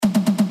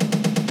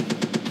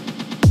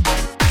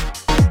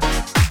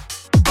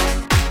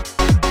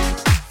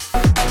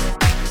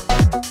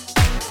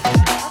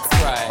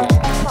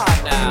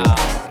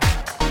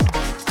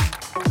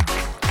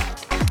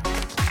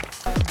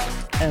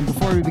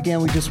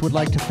begin, we just would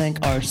like to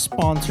thank our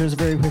sponsors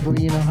very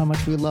quickly. You know how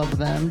much we love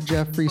them.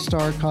 Jeffree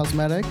Star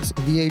Cosmetics,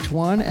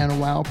 VH1, and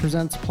Wow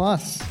Presents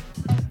Plus.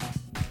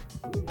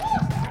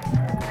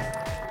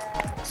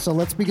 So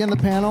let's begin the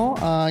panel.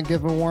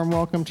 Give a warm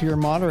welcome to your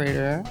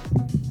moderator,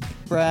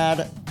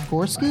 Brad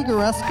Goreski.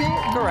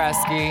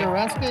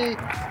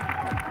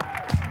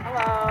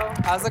 Hello.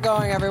 How's it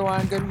going,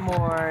 everyone? Good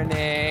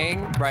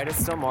morning. Bright is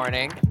still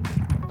morning.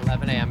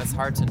 11 a.m. It's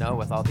hard to know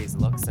with all these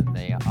looks in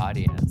the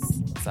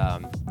audience. It's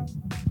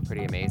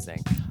pretty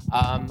amazing.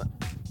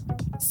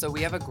 So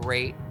we have a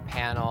great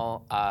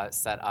panel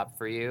set up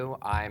for you.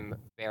 I'm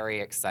very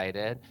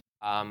excited.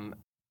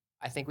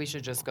 I think we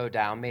should just go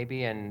down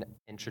maybe and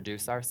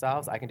introduce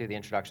ourselves. I can do the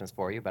introductions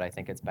for you, but I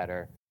think it's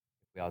better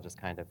if we all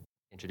just kind of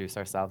introduce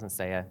ourselves and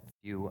say a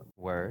few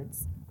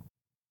words.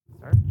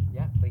 Start?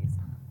 Yeah, please.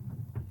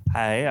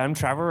 Hi, I'm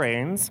Trevor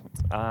Rains.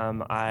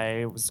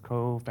 I was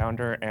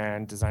co-founder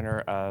and designer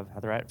of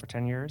Heatherette for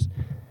 10 years.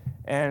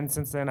 And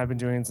since then, I've been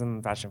doing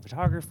some fashion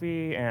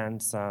photography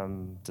and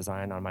some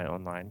design on my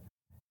own line.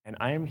 And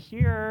I am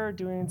here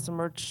doing some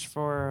merch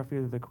for a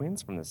few of the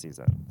queens from this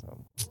season. So.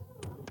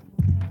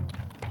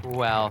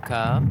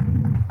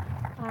 Welcome.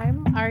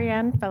 I'm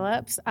Ariane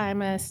Phillips.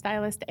 I'm a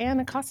stylist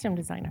and a costume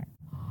designer.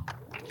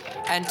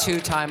 And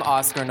two-time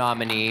Oscar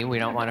nominee. We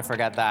don't want to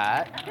forget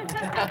that.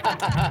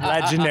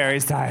 Legendary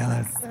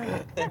stylist.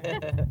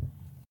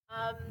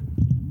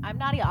 I'm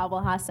Nadia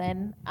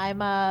Abulhassan. I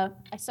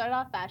started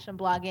off fashion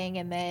blogging,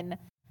 and then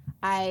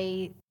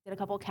I did a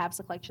couple of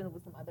capsule collections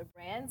with some other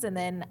brands, and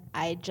then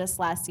I just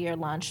last year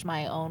launched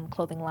my own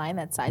clothing line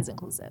that's size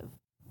inclusive.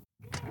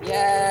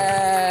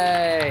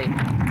 Yay!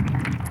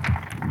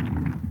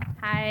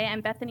 Hi,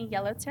 I'm Bethany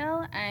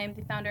Yellowtail. I'm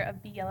the founder of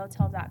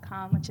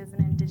BeYellowtail.com, which is an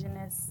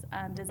indigenous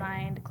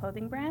designed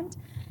clothing brand.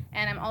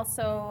 And I'm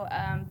also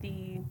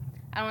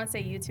I don't want to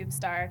say YouTube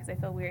star because I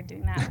feel weird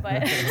doing that,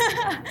 but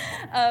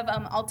of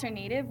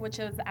Alternative, which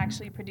was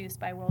actually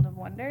produced by World of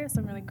Wonder. So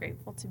I'm really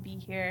grateful to be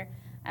here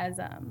as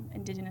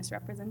indigenous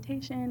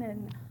representation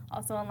and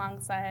also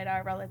alongside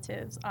our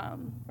relatives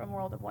from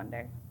World of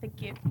Wonder.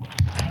 Thank you.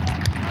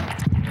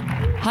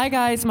 Hi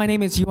guys, my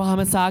name is Yuha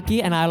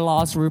Hamasaki and I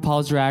lost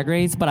RuPaul's Drag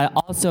Race, but I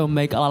also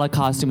make a lot of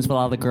costumes for a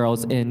lot of the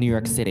girls in New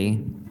York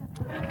City.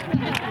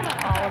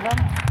 All of them?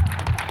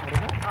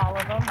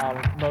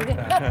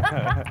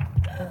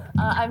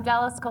 I'm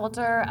Dallas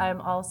Coulter. I'm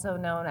also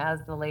known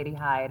as the Lady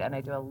Hyde, and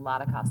I do a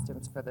lot of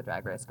costumes for the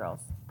Drag Race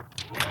girls.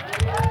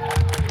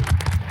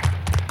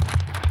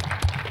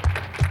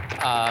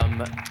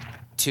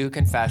 Two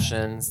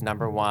confessions.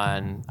 Number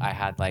one, I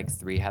had like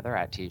 3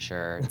 Heatherette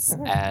t-shirts.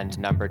 And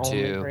number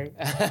two,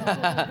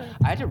 I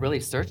had to really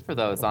search for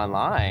those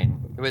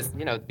online. It was,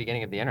 the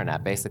beginning of the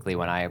internet, basically,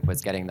 when I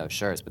was getting those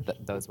shirts,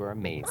 but those were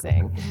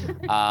amazing.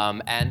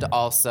 And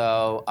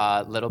also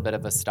a little bit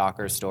of a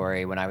stalker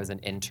story. When I was an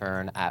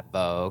intern at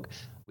Vogue,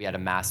 we had a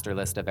master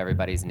list of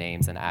everybody's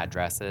names and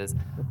addresses.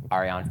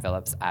 Ariane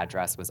Phillips'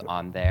 address was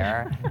on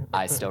there.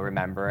 I still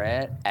remember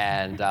it.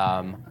 And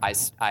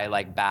I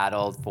like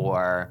battled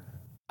for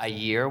a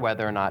year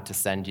whether or not to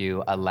send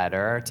you a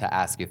letter to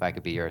ask you if I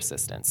could be your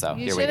assistant. So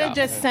You here we should go. have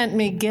just sent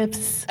me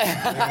gifts.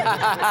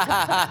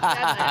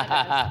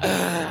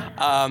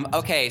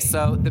 Okay,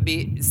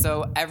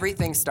 so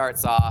everything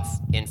starts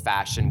off in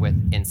fashion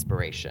with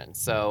inspiration.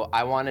 So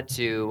I wanted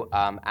to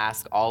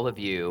ask all of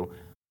you,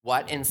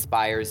 what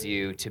inspires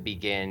you to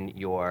begin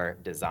your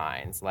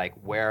designs? Like,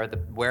 where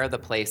are the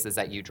places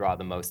that you draw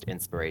the most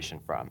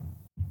inspiration from?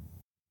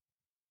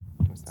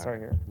 Start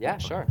here. Yeah,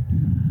 sure.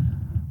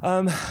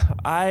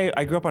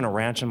 I grew up on a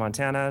ranch in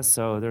Montana,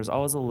 so there's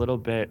always a little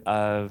bit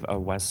of a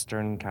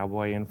Western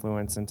cowboy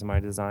influence into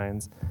my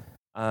designs.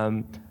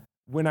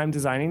 When I'm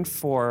designing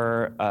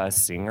for a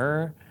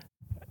singer,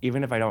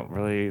 even if I don't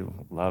really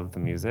love the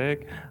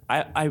music,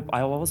 I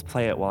always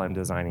play it while I'm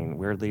designing.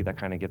 Weirdly, that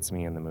kind of gets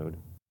me in the mood.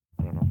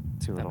 I don't know,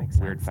 2 little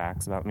weird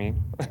facts about me.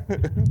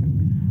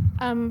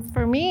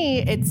 For me,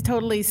 it's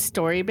totally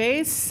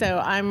story-based, so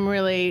I'm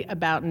really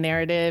about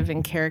narrative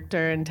and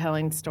character and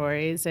telling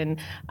stories, and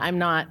I'm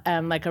not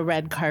like a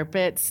red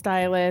carpet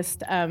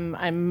stylist.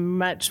 I'm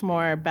much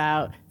more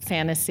about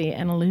fantasy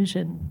and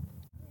illusion.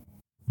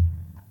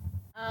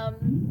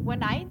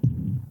 When I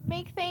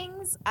make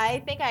things, I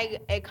think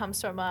it comes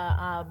from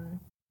a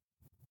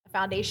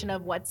foundation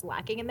of what's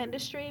lacking in the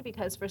industry,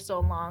 because for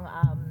so long,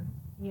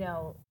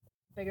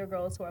 bigger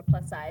girls who are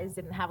plus size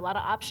didn't have a lot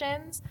of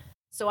options.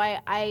 So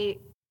I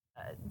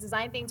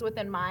design things with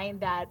in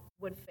mind that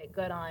would fit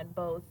good on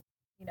both,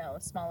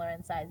 smaller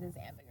end sizes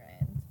and bigger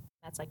ends.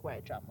 That's like where I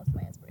draw most of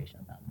my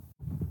inspiration from.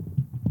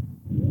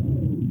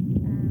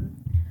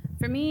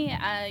 For me,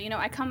 I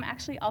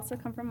also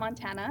come from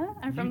Montana.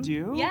 I'm from, You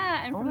do?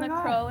 Yeah, I'm Oh from my the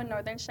God. Crow and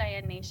Northern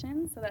Cheyenne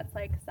Nation, so that's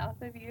like south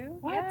of you.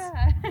 What?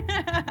 Yeah. So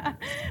I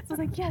was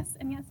like, yes,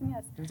 and yes, and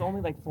yes. There's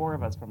only like 4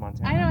 of us from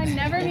Montana. I know, I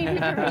never meet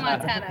people from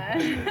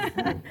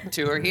Montana.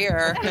 2 are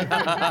here.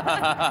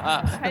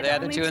 Are the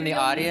other 2 in the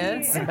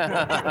audience?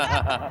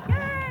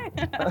 Yay!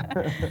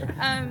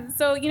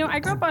 So, I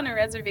grew up on a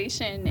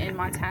reservation in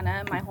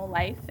Montana my whole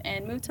life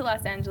and moved to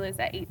Los Angeles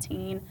at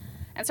 18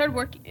 and started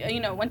working,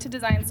 went to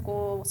design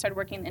school, started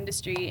working in the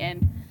industry.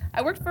 And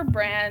I worked for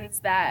brands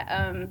that,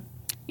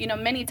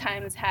 many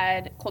times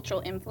had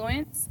cultural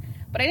influence,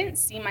 but I didn't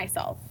see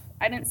myself.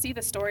 I didn't see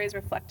the stories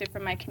reflected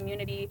from my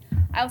community.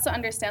 I also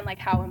understand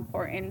how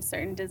important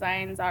certain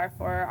designs are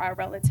for our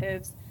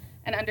relatives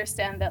and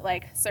understand that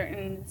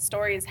certain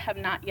stories have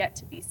not yet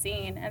to be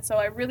seen. And so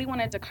I really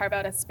wanted to carve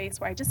out a space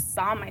where I just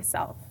saw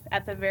myself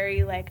at the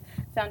very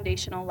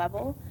foundational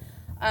level.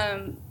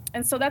 And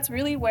so that's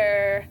really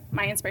where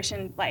my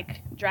inspiration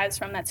drives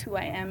from. That's who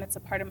I am. It's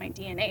a part of my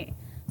DNA.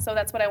 So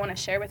that's what I want to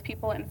share with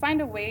people and find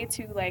a way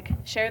to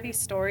share these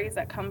stories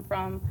that come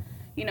from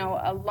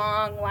a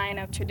long line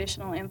of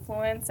traditional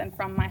influence and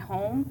from my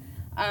home,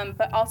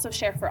 but also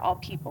share for all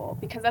people,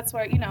 because that's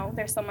where,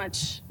 there's so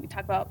much, we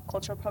talk about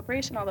cultural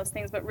appropriation, all those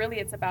things, but really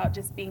it's about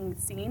just being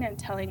seen and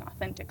telling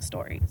authentic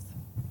stories.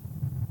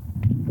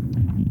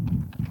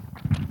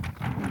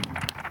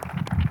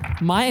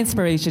 My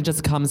inspiration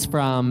just comes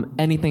from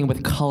anything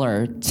with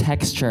color,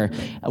 texture,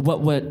 what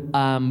would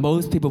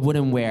most people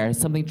wouldn't wear,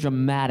 something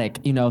dramatic,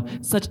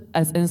 such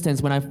as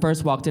instance when I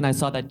first walked in, I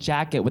saw that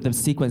jacket with the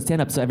sequin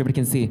stand up so everybody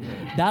can see.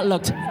 That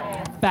looked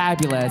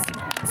fabulous.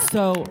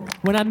 So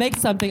when I make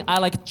something, I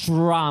like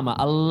drama,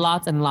 a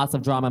lot and lots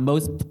of drama.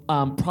 Most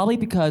probably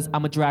because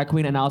I'm a drag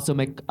queen and I also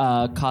make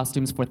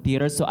costumes for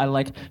theater. So I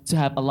like to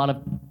have a lot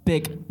of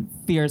big,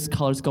 fierce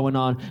colors going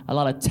on, a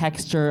lot of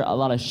texture, a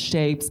lot of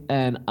shapes,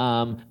 and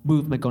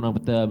movement going on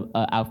with the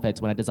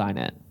outfits when I design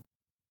it.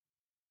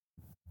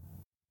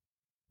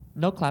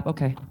 No clap,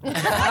 okay.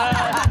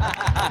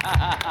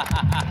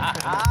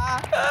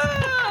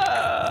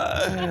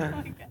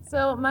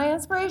 So my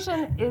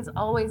inspiration is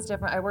always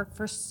different. I work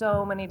for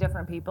so many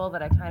different people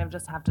that I kind of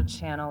just have to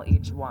channel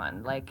each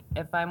one.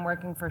 If I'm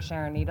working for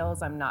Sharon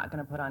Needles, I'm not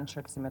going to put on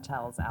Trixie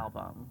Mattel's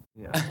album.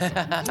 Yeah.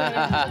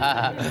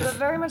 But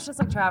very much just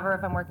like Trevor,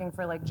 if I'm working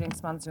for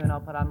Jinx Monsoon,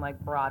 I'll put on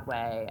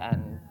Broadway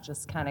and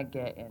just kind of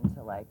get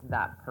into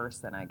that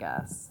person, I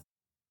guess.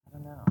 I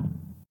don't know.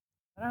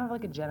 I don't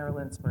have a general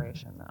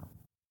inspiration though.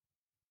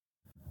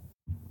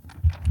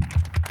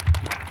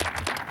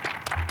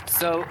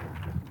 So,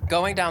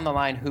 going down the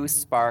line, who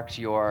sparked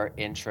your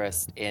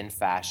interest in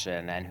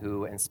fashion and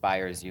who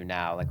inspires you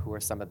now? Who are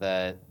some of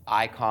the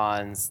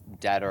icons,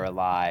 dead or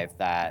alive,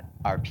 that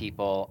are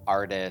people,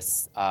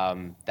 artists,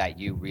 that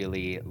you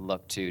really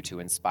look to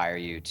inspire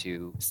you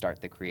to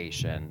start the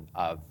creation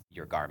of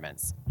your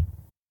garments?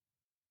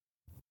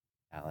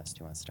 Alice, do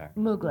you want to start?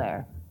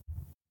 Mugler.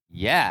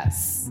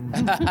 Yes.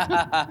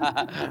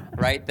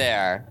 Right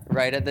there,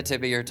 right at the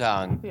tip of your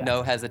tongue. Yeah.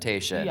 No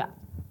hesitation. Yeah.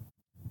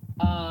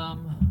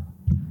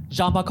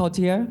 Jean-Paul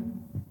Gaultier,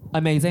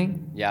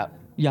 amazing. Yep.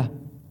 Yeah,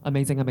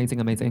 amazing, amazing,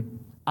 amazing.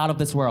 Out of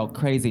this world,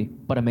 crazy,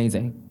 but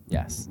amazing.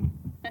 Yes.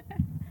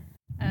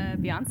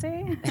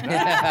 Beyonce.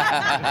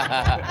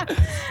 I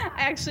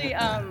actually,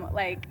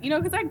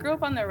 because I grew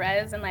up on the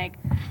res and I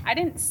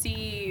didn't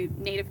see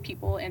Native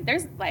people, and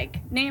there's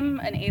name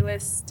an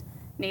A-list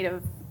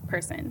Native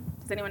person.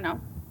 Does anyone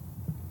know?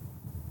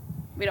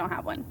 We don't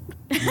have one.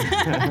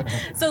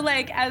 So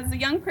as a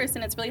young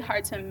person, it's really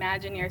hard to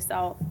imagine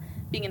yourself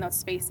being in those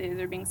spaces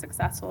or being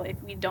successful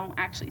if we don't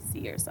actually see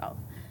yourself.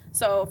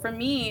 So for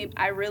me,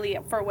 I really,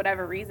 for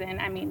whatever reason,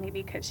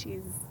 maybe because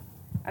she's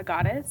a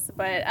goddess,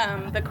 but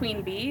the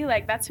Queen Bee,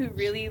 that's who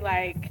really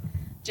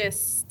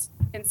just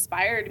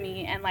inspired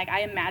me, and I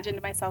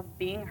imagined myself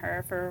being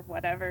her for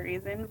whatever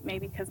reason,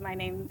 maybe because my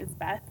name is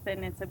Beth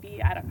and it's a bee,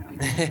 I don't know.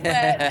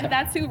 But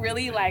that's who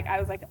really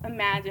I was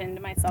imagined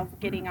myself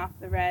getting off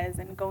the res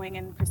and going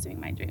and pursuing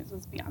my dreams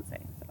was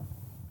Beyonce. So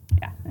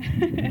yeah.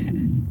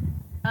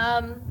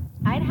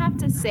 I'd have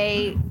to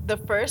say the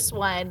first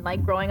one,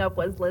 growing up,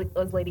 was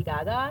Lady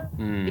Gaga,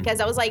 because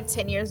that was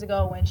 10 years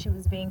ago when she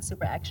was being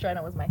super extra, and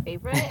it was my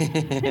favorite.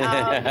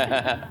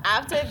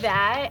 After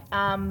that,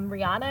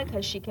 Rihanna,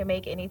 because she can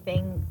make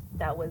anything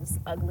that was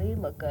ugly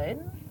look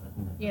good,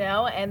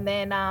 And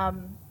then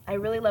I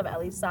really love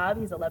Elie Saab.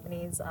 He's a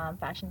Lebanese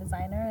fashion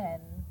designer,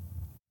 and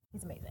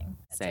he's amazing.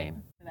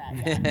 Same.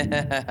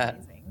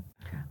 Amazing.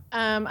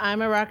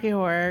 I'm a Rocky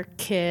Horror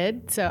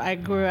kid, so I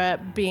grew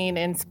up being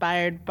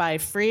inspired by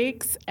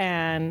freaks,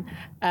 and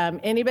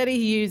anybody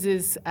who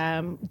uses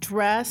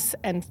dress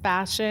and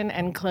fashion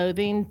and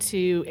clothing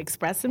to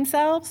express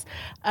themselves.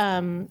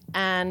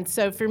 And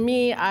so for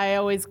me, I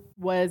always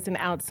was an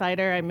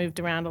outsider. I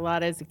moved around a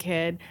lot as a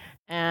kid,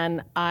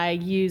 and I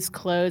used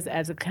clothes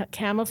as a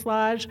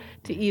camouflage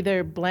to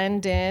either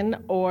blend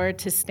in or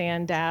to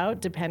stand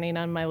out, depending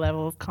on my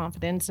level of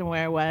confidence and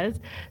where I was.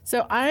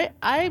 So I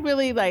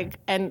really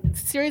and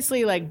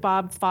seriously,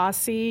 Bob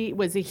Fosse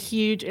was a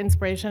huge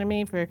inspiration to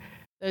me. For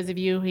those of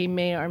you who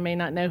may or may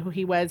not know who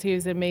he was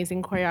an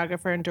amazing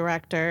choreographer and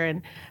director,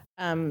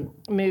 and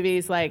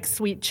movies like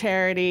Sweet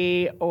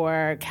Charity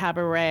or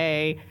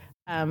Cabaret.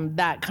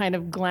 that kind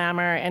of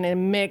glamour and a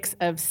mix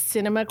of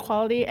cinema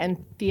quality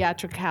and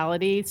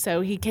theatricality.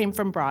 So he came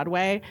from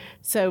Broadway.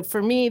 So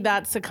for me,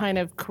 that's the kind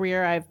of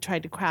career I've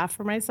tried to craft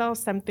for myself,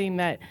 something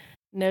that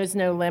knows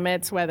no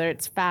limits, whether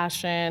it's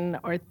fashion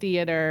or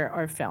theater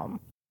or film.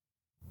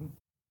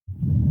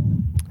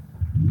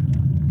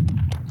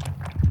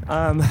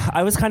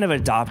 I was kind of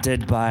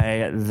adopted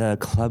by the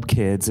club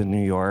kids in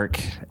New York,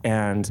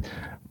 and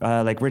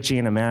like Richie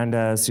and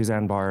Amanda,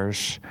 Suzanne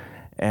Barsh,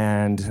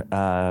 and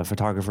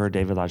photographer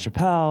David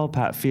LaChapelle,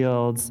 Pat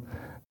Fields.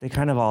 They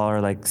kind of all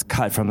are like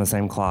cut from the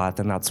same cloth,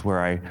 and that's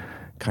where I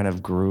kind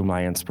of grew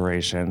my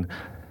inspiration.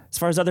 As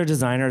far as other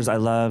designers, I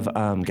love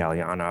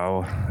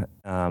Galliano.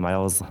 I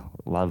always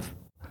love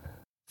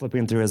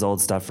flipping through his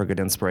old stuff for good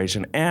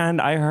inspiration. And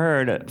I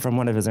heard from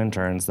one of his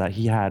interns that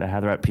he had a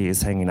Heatherette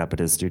piece hanging up at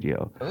his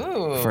studio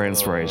for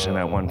inspiration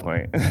at one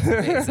point.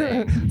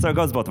 So it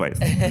goes both ways.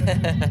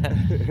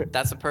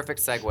 That's a perfect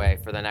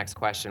segue for the next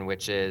question,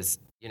 which is,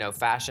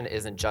 fashion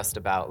isn't just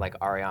about, like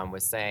Ariane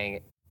was saying,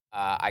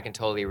 I can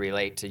totally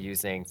relate to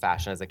using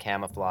fashion as a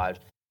camouflage.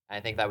 And I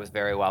think that was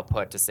very well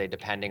put to say,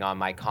 depending on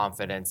my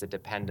confidence, it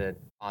depended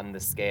on the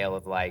scale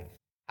of like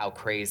how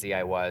crazy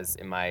I was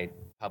in my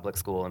public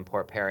school in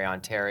Port Perry,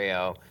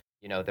 Ontario.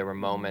 There were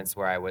moments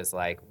where I was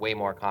like way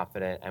more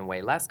confident and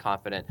way less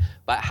confident.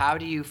 But how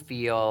do you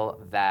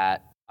feel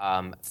that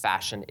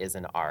fashion is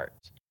an art?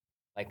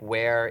 Like,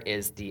 where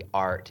is the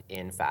art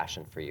in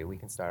fashion for you? We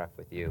can start off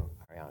with you,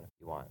 Ariane, if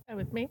you want.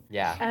 With me?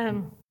 Yeah.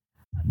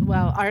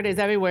 Well, art is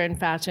everywhere in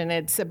fashion.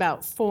 It's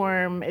about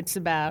form, it's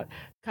about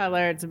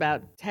color, it's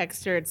about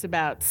texture, it's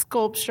about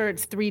sculpture,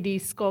 it's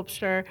 3D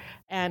sculpture.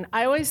 And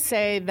I always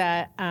say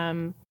that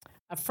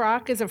a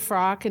frock is a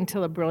frock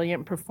until a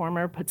brilliant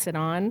performer puts it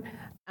on.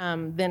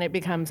 Then it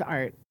becomes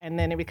art, and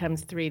then it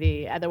becomes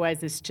 3D.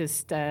 Otherwise, it's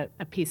just a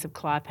piece of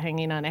cloth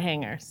hanging on a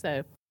hanger.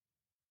 So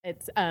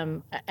it's,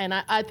 and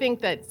I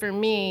think that for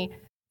me,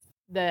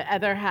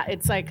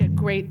 it's like a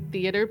great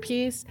theater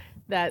piece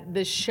that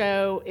the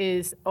show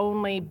is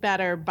only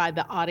better by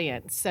the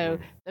audience. So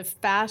the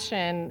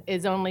fashion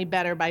is only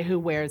better by who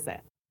wears it.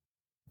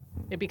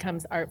 It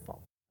becomes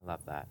artful. I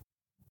love that.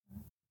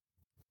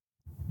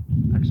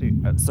 Actually,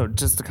 so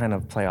just to kind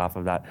of play off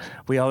of that,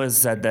 we always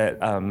said that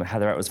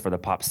Heatherette was for the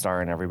pop star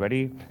and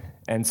everybody.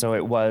 And so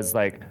it was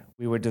like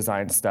we would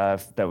design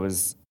stuff that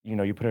was,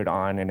 you put it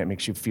on and it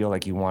makes you feel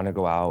like you want to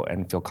go out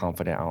and feel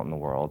confident out in the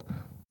world.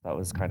 That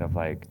was kind of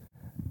like,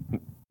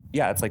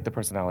 it's like the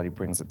personality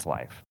brings it to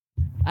life.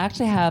 I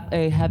actually have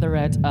a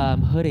Heatherette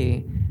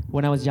hoodie.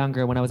 When I was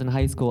younger, when I was in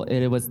high school,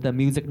 it was the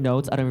music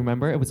notes. I don't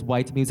remember. It was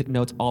white music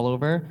notes all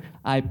over.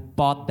 I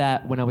bought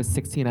that when I was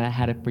 16, and I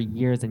had it for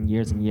years and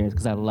years and years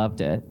because I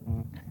loved it.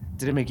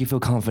 Did it make you feel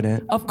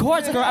confident? Of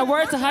course, girl. I wore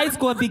it to high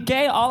school and be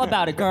gay all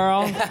about it,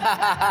 girl.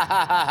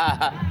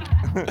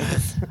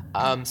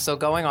 So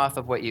going off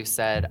of what you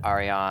said,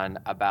 Ariane,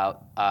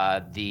 about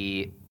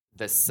the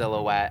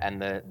silhouette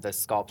and the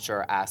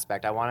sculpture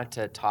aspect, I wanted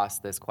to toss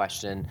this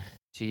question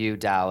to you,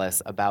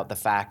 Dallas, about the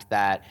fact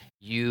that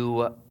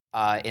you,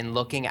 in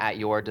looking at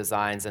your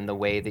designs and the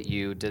way that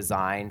you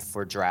design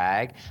for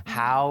drag,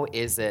 how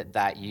is it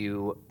that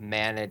you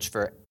manage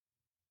for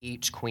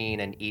each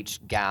queen and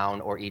each gown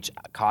or each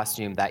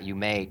costume that you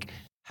make?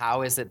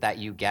 How is it that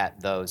you get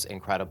those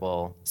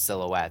incredible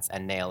silhouettes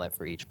and nail it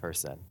for each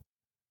person?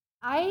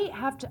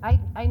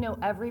 I know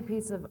every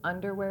piece of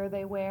underwear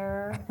they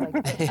wear,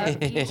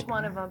 like each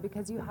one of them,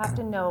 because you have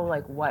to know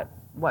like what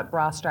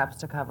bra straps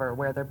to cover,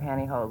 where their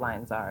pantyhose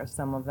lines are.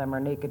 Some of them are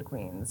naked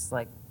queens,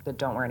 like that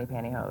don't wear any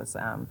pantyhose.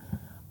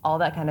 All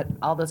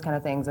those kind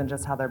of things, and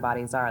just how their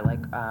bodies are. Like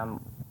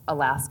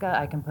Alaska,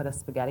 I can put a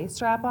spaghetti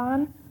strap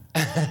on.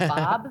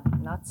 Bob,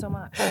 not so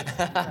much. So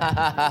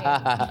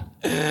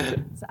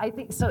I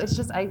think so. It's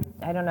just I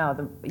don't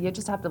know. You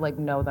just have to like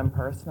know them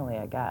personally,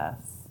 I guess.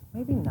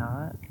 Maybe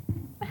not.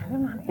 I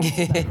don't know how to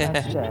answer that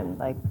question.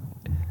 Like,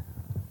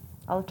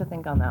 I'll have to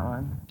think on that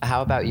one.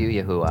 How about you,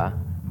 Yahuwah?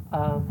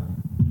 What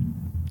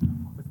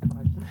was the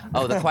question?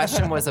 Oh, the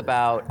question was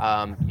about,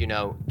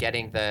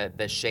 getting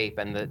the shape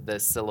and the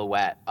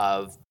silhouette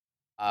of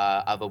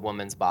a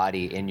woman's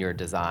body in your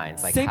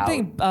designs. Like Same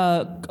thing,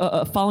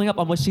 following up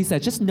on what she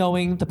said, just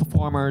knowing the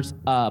performer's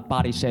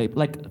body shape.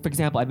 Like, for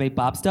example, I made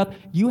Bob stuff.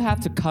 You have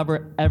to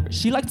cover,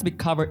 she likes to be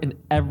covered in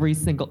every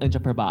single inch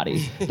of her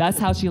body. That's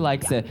how she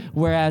likes it.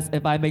 Whereas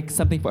if I make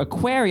something for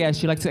Aquaria,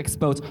 she likes to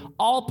expose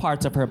all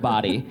parts of her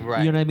body.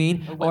 Right. You know what I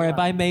mean? Or if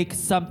I make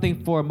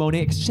something for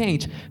Monet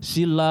Exchange,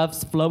 she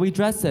loves flowy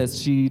dresses.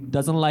 She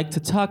doesn't like to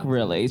tuck,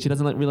 really. She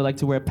doesn't really like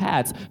to wear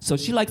pads. So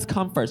she likes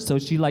comfort. So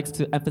she likes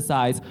to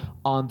emphasize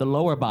on the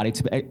lower body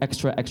to be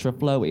extra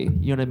flowy.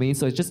 You know what I mean?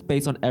 So it's just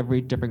based on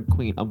every different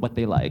queen on what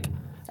they like.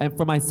 And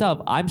for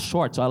myself, I'm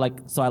short, so I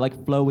like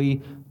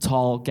flowy,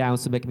 tall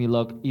gowns to make me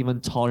look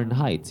even taller in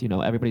height.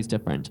 Everybody's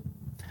different.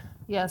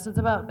 Yeah, so it's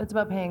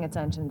about paying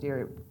attention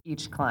to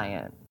each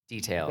client.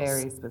 Details.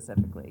 Very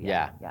specifically.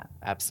 Yeah.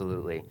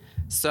 Absolutely.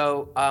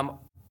 So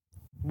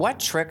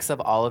What tricks have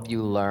all of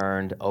you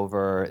learned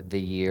over the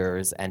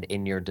years and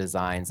in your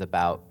designs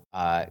about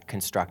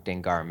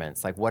constructing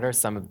garments? Like, what are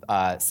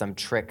some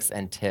tricks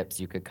and tips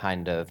you could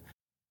kind of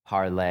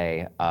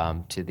parlay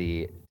to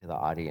the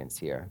audience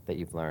here that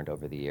you've learned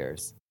over the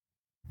years?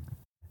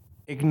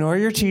 Ignore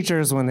your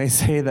teachers when they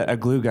say that a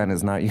glue gun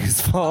is not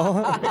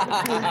useful.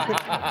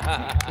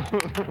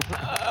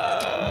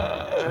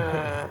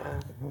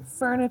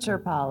 Furniture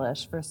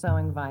polish for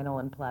sewing vinyl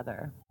and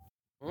pleather.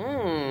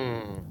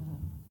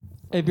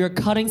 If you're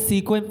cutting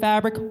sequin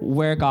fabric,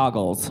 wear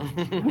goggles.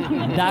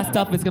 That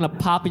stuff is gonna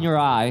pop in your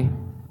eye.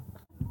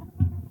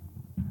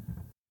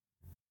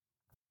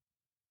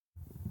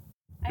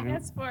 I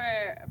guess for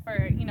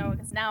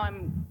because now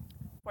I'm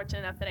fortunate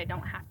enough that I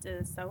don't have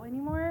to sew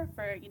anymore.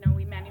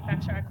 We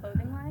manufacture our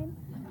clothing line.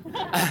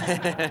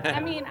 I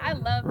mean, I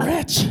love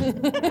Rich.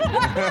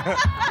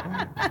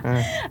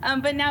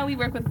 but now we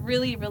work with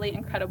really, really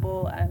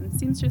incredible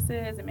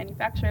seamstresses and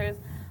manufacturers.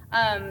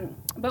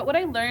 But what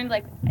I learned,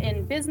 like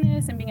in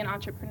business and being an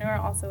entrepreneur,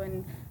 also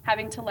in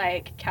having to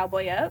like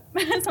cowboy up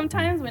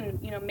sometimes when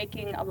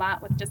making a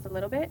lot with just a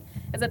little bit,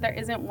 is that there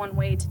isn't one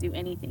way to do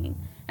anything.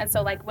 And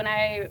so like when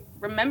I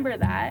remember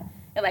that,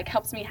 it like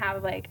helps me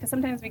have like, because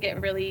sometimes we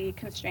get really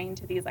constrained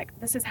to these like,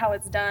 this is how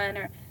it's done,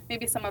 or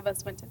maybe some of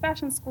us went to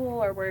fashion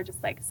school or we're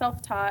just like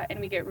self-taught and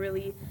we get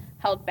really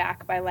held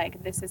back by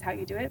like, this is how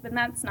you do it, but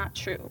that's not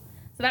true.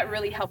 So that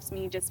really helps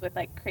me just with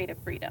like creative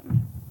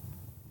freedom.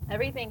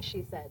 Everything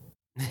she said.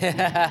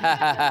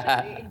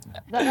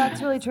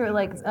 That's really true.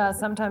 Like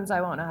sometimes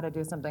I won't know how to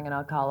do something and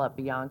I'll call up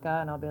Bianca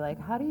and I'll be like,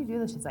 how do you do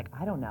this? She's like,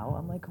 I don't know.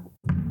 I'm like,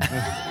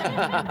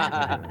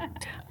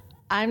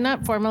 I'm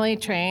not formally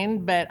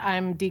trained, but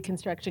I'm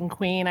deconstruction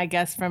queen, I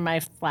guess, from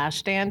my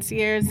flash dance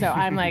years. So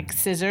I'm like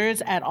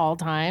scissors at all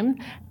times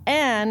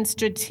and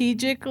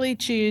strategically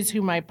choose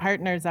who my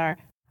partners are.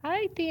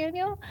 Hi,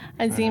 Daniel.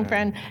 Unseen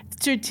friend.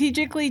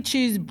 Strategically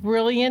choose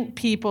brilliant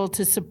people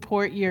to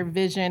support your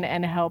vision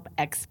and help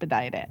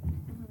expedite it.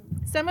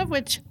 Some of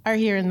which are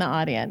here in the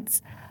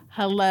audience.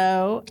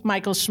 Hello,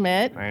 Michael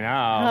Schmidt. I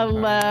know.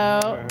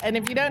 Hello. And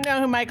if you don't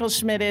know who Michael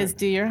Schmidt is,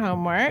 do your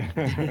homework.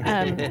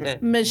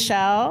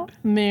 Michelle,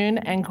 Moon,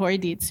 and Corey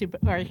Dietz who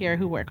are here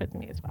who work with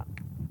me as well.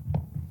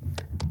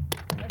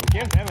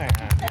 Give them a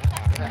hand.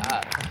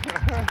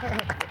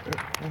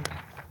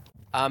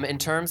 In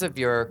terms of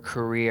your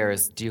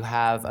careers, do you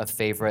have a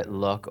favorite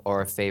look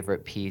or a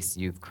favorite piece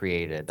you've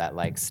created that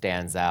like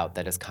stands out,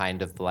 that is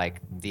kind of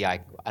like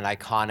an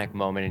iconic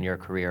moment in your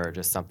career, or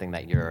just something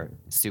that you're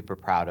super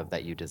proud of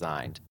that you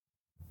designed?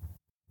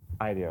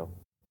 I do.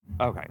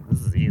 Okay,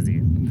 this is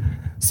easy.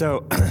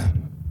 So,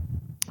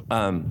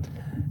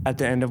 at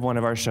the end of one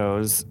of our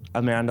shows,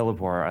 Amanda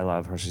Lepore, I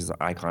love her. She's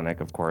iconic,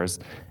 of course,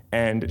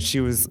 and she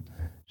was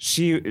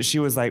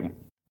like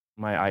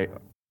my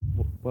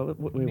What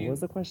was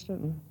the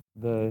question?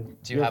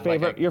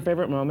 Your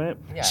favorite moment?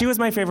 Yeah. She was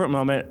my favorite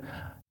moment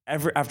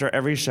after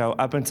every show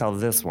up until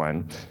this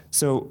one.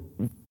 So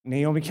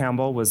Naomi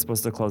Campbell was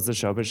supposed to close the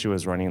show, but she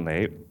was running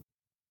late.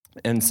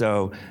 And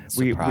so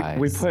we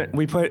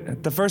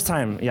put the first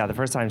time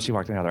she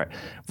walked in the other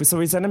way. So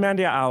we sent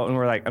Amanda out and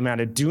we're like,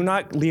 Amanda, do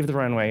not leave the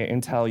runway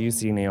until you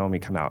see Naomi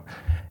come out.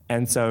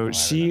 And so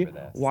she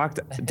walked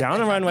down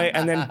the runway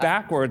and then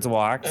backwards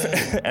walked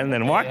and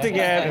then walked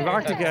again and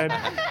walked again.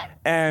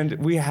 And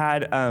we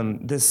had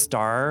this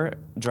star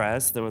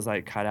dress that was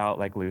like cut out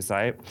like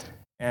lucite.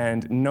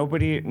 And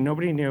nobody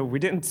knew. We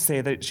didn't say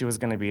that she was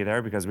going to be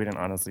there because we didn't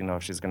honestly know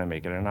if she's going to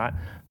make it or not.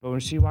 But when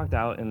she walked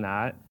out in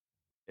that,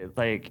 it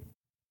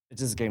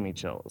just gave me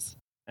chills.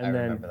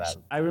 And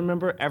I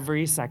remember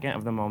every second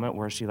of the moment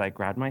where she like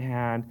grabbed my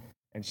hand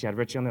and she had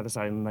Richie on the other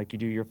side and like, you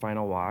do your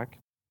final walk.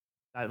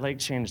 That like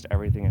changed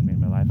everything and made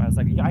my life. I was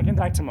like, yeah, I can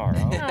die tomorrow.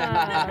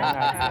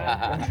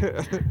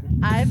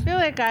 I feel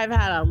like I've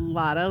had a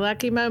lot of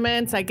lucky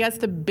moments. I guess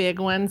the big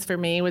ones for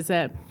me was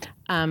that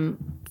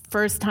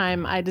first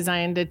time I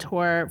designed a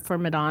tour for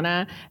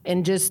Madonna,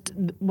 and just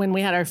when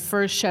we had our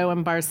first show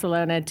in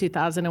Barcelona,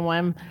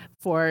 2001,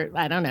 for,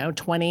 I don't know,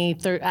 20,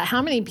 30,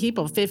 how many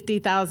people?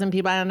 50,000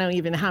 people. I don't know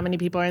even how many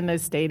people are in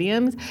those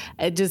stadiums.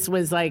 It just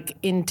was like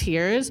in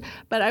tears.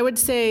 But I would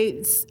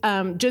say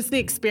just the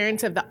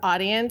experience of the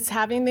audience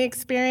having the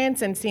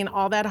experience and seeing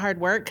all that hard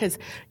work, because,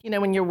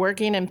 when you're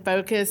working and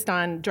focused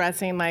on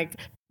dressing like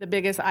the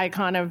biggest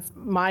icon of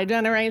my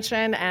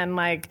generation and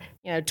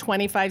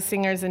 25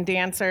 singers and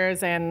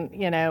dancers and,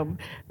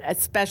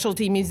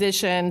 specialty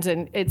musicians.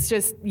 And it's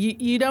just,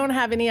 you don't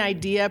have any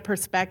idea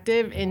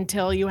perspective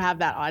until you have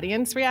that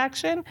audience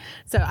reaction.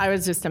 So I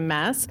was just a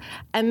mess.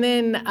 And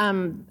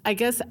then I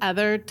guess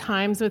other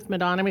times with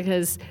Madonna,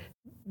 because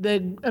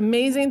the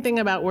amazing thing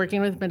about working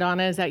with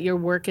Madonna is that your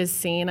work is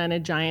seen on a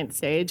giant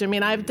stage. I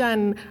mean, I've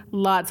done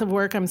lots of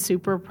work I'm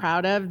super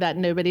proud of that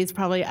nobody's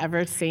probably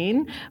ever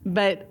seen,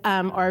 but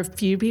or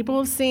few people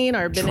have seen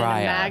or been in a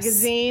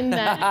magazine.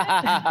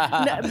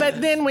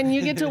 But then when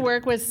you get to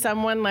work with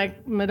someone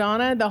like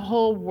Madonna, the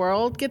whole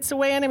world gets to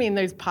weigh in. I mean,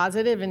 there's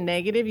positive and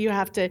negative. You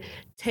have to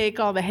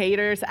take all the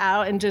haters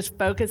out and just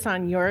focus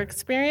on your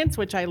experience,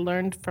 which I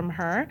learned from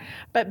her.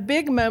 But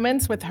big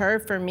moments with her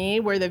for me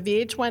were the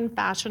VH1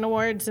 Fashion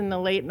Awards in the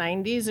late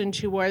 90s, and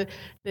she wore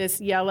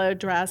this yellow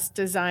dress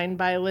designed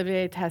by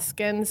Olivier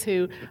Teskens,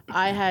 who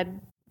I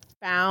had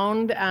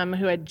found,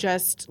 who had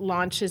just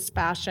launched his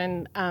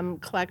fashion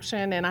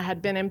collection, and I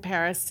had been in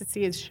Paris to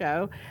see his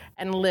show,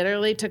 and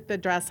literally took the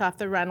dress off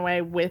the runway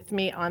with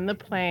me on the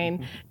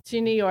plane to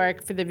New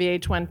York for the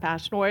VH1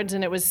 Fashion Awards,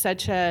 and it was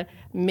such a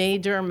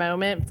major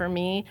moment for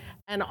me.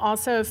 And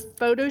also a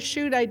photo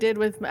shoot I did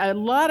with a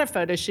lot of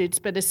photo shoots,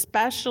 but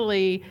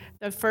especially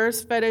the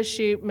first photo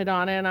shoot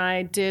Madonna and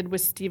I did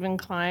with Stephen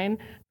Klein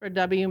for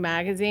W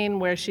Magazine,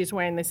 where she's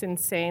wearing this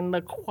insane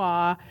La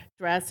Croix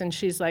dress and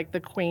she's like the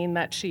queen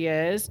that she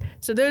is.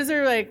 So those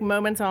are like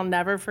moments I'll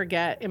never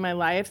forget in my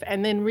life.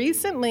 And then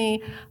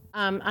recently,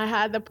 I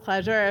had the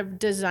pleasure of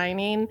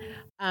designing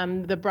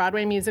the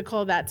Broadway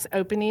musical that's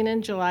opening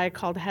in July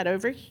called Head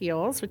Over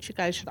Heels, which you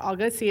guys should all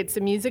go see. It's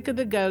the music of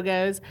the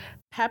Go-Go's.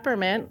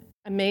 Peppermint,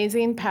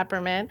 amazing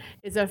Peppermint,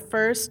 is a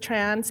first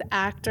trans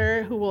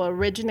actor who will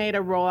originate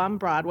a role on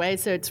Broadway,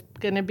 so it's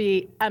going to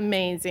be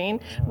amazing.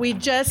 We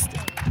just,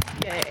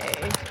 yay.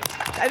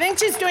 I think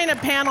she's doing a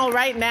panel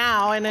right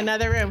now in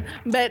another room,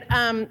 but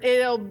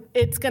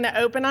it's going to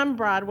open on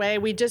Broadway.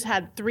 We just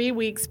had 3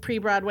 weeks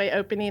pre-Broadway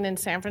opening in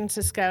San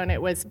Francisco, and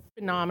it was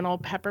phenomenal.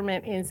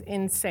 Peppermint is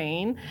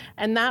insane,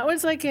 and that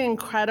was like an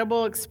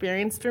incredible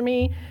experience for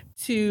me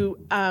to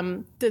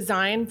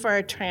design for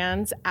a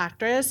trans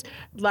actress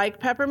like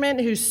Peppermint,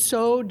 who's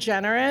so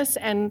generous,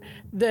 and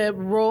the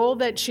role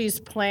that she's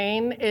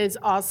playing is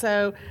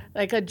also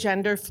like a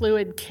gender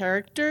fluid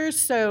character.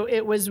 So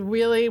it was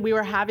really, we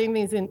were having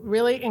these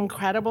really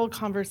incredible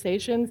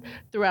conversations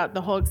throughout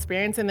the whole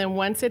experience. And then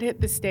once it hit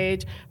the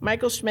stage,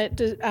 Michael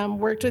Schmidt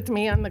worked with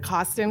me on the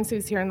costumes,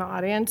 who's here in the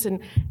audience,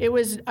 and it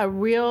was a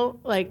real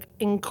like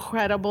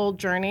incredible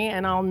journey,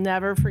 and I'll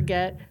never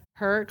forget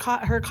her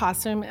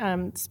costume,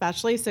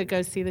 especially. So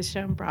go see the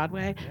show on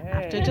Broadway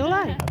after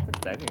July. That's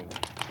exciting.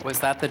 Was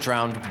that the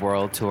Drowned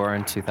World Tour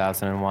in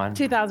 2001?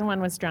 2001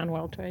 was Drowned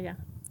World Tour, yeah.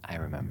 I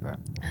remember.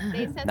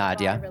 They set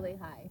Nadia. the bar really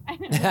high.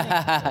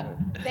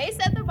 They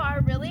set the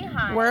bar really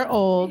high. We're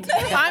old.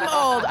 I'm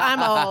old.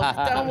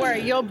 Don't worry,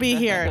 you'll be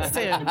here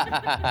soon.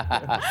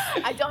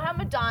 I don't have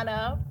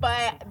Madonna,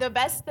 but the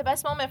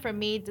best moment for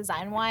me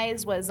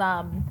design-wise was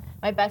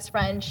my best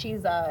friend. She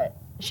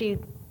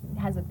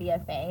has a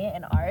BFA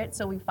in art,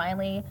 so we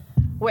finally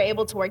were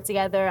able to work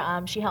together.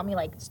 She helped me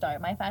like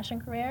start my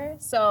fashion career,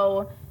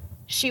 so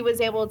she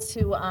was able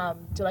to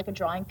do like a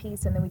drawing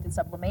piece, and then we did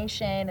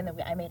sublimation, and then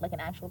I made like an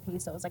actual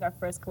piece. So it was like our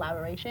first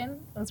collaboration.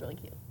 It was really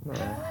cute.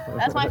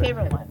 That's my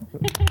favorite one.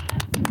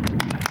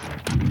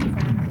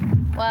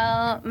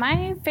 Well,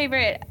 my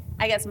favorite,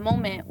 I guess,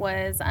 moment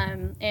was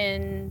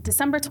in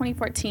December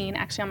 2014,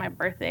 actually on my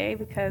birthday,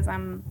 because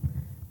I'm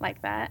like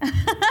that.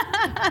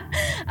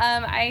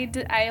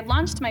 I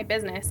launched my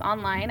business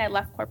online. I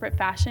left corporate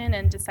fashion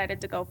and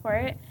decided to go for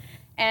it.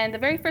 And the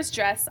very first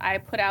dress I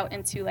put out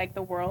into like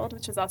the world,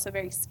 which was also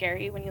very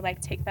scary when you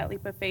like take that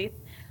leap of faith.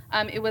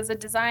 It was a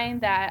design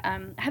that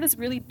had this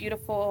really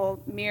beautiful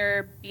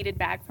mirror beaded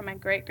bag from my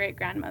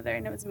great-great-grandmother,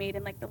 and it was made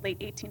in like the late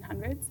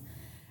 1800s.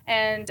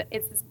 And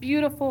it's this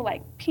beautiful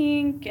like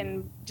pink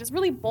and just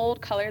really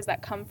bold colors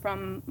that come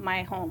from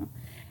my home.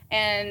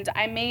 And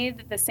I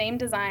made the same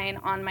design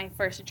on my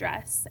first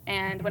dress.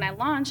 And when I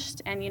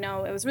launched, and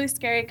it was really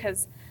scary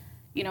because,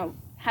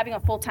 having a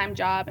full-time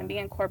job and being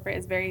in corporate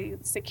is very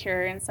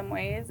secure in some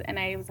ways. And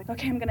I was like,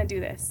 okay, I'm gonna do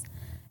this.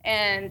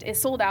 And it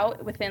sold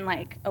out within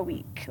like a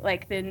week,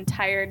 like the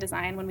entire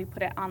design when we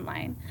put it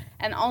online.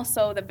 And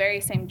also the very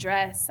same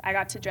dress, I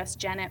got to dress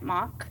Janet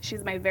Mock.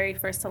 She's my very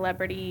first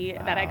celebrity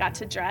that I got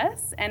to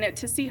dress. And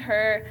to see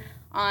her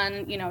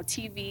on,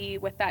 TV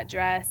with that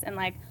dress, and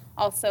like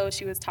also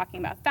she was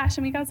talking about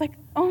Fashion Week, I was like,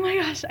 oh my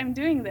gosh, I'm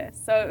doing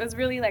this. So it was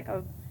really like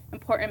a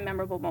important,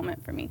 memorable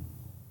moment for me.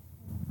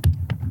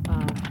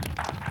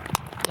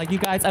 Like you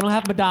guys, I don't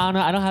have Madonna,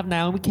 I don't have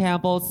Naomi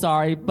Campbell,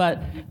 sorry,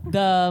 but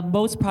the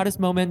most proudest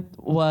moment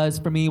was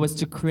for me was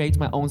to create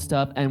my own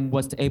stuff and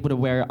was to able to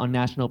wear it on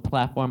national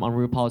platform on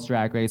RuPaul's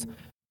Drag Race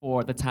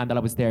for the time that I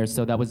was there.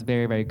 So that was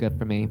very, very good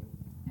for me.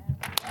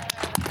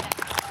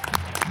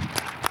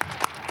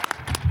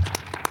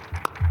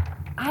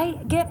 I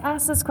get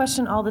asked this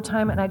question all the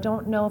time, and I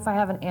don't know if I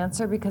have an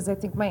answer, because I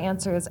think my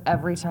answer is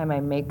every time I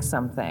make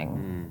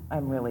something,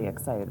 I'm really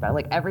excited about it.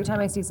 Like every time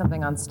I see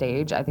something on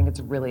stage, I think it's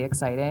really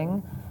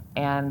exciting,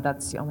 and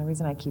that's the only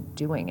reason I keep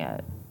doing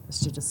it, is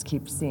to just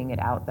keep seeing it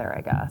out there,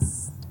 I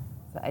guess.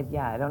 So I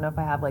don't know if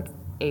I have like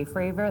a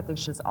favorite.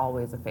 There's just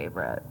always a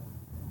favorite.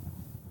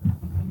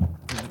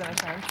 Does that make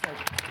sense?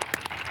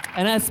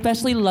 And I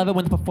especially love it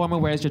when the performer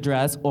wears your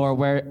dress or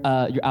wear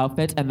your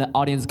outfit and the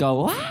audience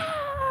go, ah!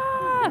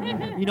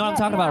 You know what I'm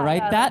talking about,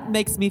 right? That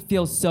makes me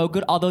feel so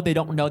good, although they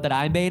don't know that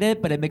I made it,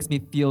 but it makes me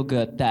feel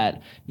good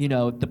that,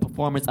 the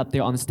performers up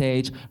there on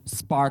stage,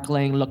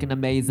 sparkling, looking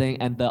amazing,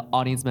 and the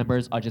audience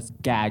members are just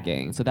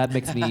gagging. So that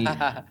makes me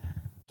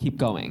keep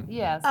going.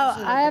 Yeah. Oh,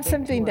 especially, like, I the have big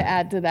something to tours.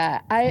 add to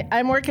that.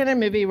 I'm working a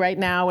movie right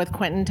now with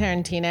Quentin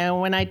Tarantino.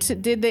 When I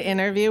did the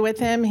interview with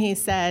him, he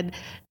said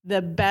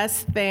the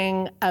best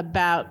thing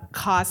about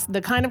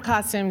the kind of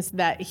costumes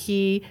that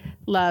he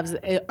loves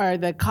are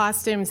the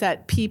costumes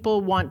that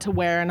people want to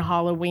wear in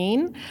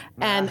Halloween,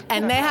 and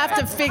they have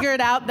to figure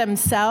it out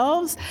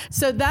themselves.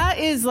 So that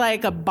is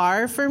like a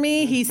bar for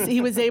me.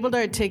 He was able to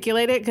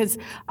articulate it because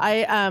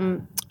I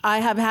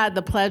have had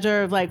the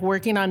pleasure of like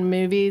working on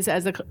movies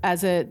as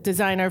a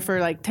designer for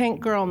like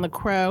Tank Girl and The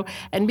Crow,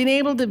 and being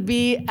able to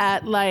be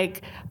at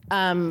like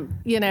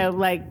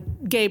like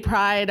Gay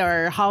Pride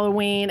or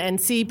Halloween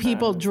and see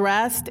people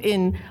dressed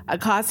in a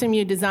costume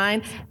you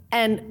design.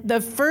 And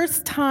the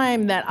first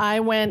time that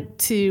I went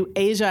to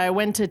Asia, I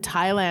went to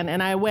Thailand,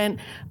 and I went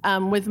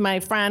with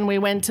my friend. We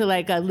went to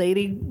like a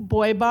lady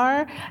boy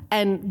bar,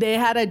 and they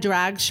had a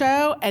drag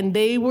show, and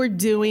they were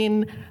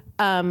doing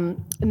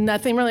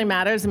Nothing Really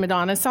Matters, a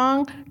Madonna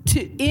song.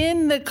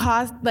 The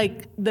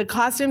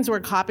costumes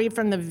were copied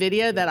from the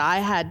video that I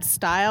had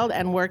styled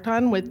and worked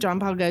on with Jean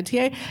Paul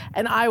Gaultier,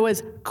 and I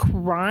was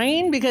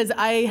crying because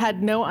I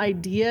had no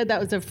idea.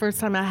 That was the first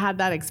time I had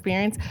that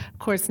experience. Of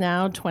course,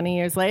 now 20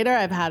 years later,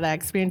 I've had that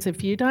experience a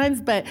few times,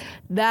 but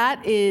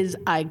that is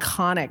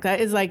iconic. That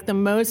is like the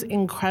most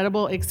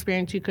incredible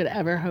experience you could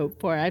ever hope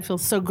for. I feel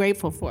so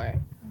grateful for it.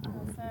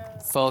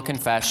 Full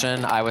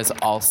confession, I was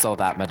also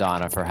that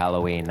Madonna for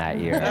Halloween that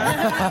year.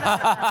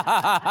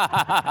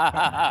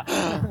 I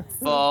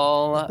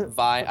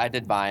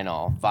did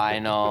vinyl,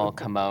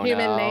 kimono.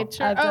 Human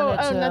nature. I've done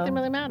it too. Nothing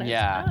Really Matters.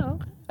 Yeah. Oh,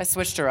 I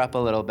switched her up a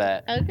little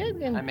bit.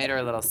 good. I made her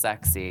a little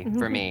sexy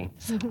for me.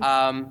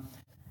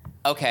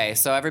 Okay,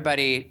 so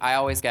everybody, I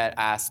always get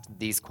asked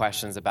these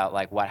questions about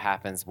like what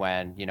happens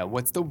when,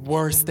 what's the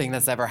worst thing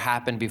that's ever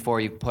happened before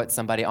you put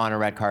somebody on a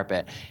red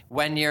carpet?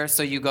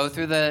 So you go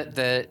through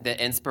the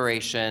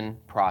inspiration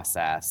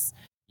process,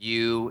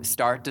 you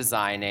start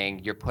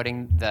designing, you're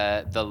putting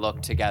the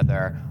look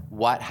together.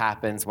 What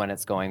happens when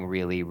it's going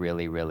really,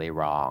 really, really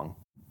wrong?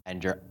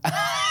 And you're...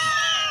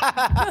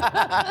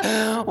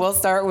 We'll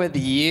start with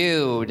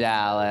you,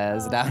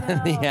 Dallas, down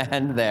at the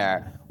end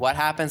there. What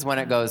happens when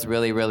it goes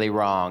really, really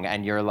wrong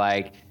and you're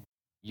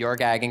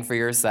gagging for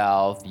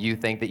yourself, you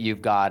think that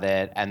you've got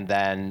it, and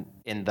then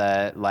in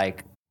the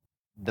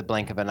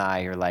blink of an eye,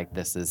 you're like,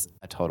 this is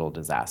a total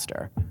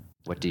disaster.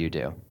 What do you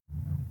do?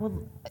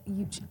 Well,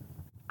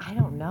 I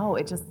don't know.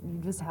 You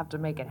just have to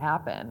make it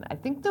happen. I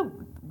think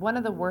one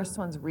of the worst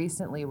ones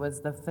recently was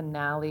the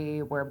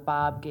finale where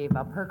Bob gave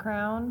up her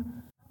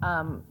crown.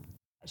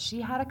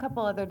 She had a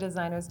couple other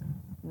designers,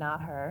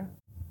 not her,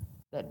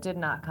 that did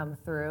not come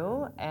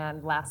through,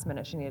 and last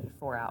minute she needed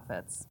 4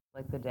 outfits,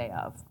 like the day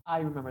of. I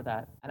remember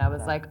that. And I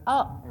was like,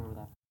 oh, I remember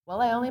that.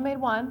 well, I only made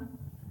 1.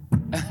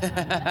 So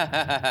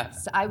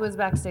I was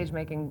backstage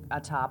making a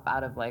top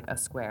out of like a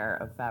square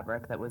of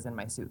fabric that was in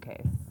my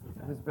suitcase.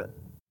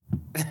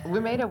 We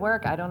made it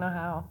work. I don't know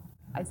how.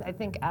 I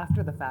think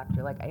after the fact,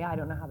 you're like, yeah, I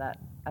don't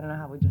know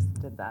how we just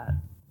did that.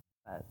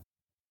 But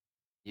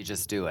You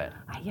just do it.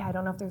 I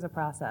don't know if there's a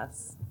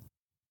process.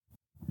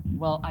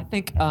 Well, I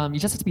think you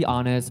just have to be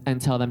honest and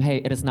tell them,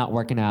 hey, it is not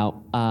working out.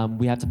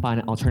 We have to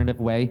find an alternative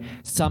way.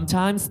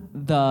 Sometimes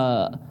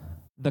the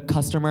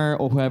customer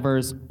or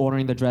whoever's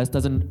ordering the dress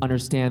doesn't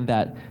understand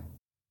that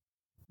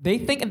they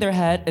think in their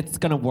head it's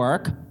gonna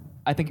work.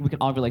 I think we can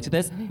all relate to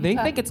this. They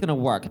think it's gonna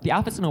work. The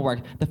outfit's gonna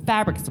work. The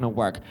fabric's gonna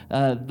work.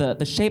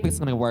 The shape is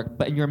gonna work.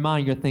 But in your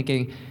mind, you're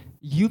thinking,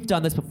 you've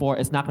done this before,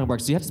 it's not gonna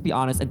work. So you have to be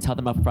honest and tell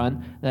them up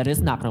front that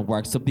it's not gonna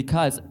work. So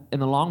because in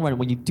the long run,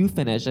 when you do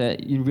finish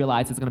it, you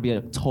realize it's gonna be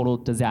a total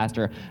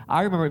disaster.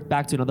 I remember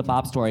back to another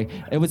Bob story.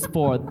 It was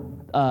for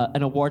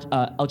an award,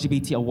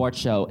 LGBT award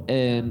show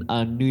in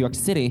New York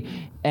City.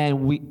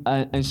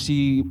 And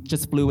she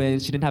just flew in,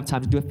 she didn't have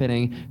time to do a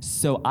fitting.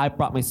 So I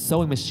brought my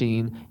sewing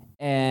machine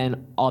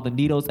and all the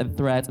needles and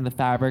threads and the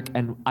fabric,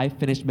 and I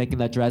finished making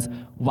that dress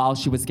while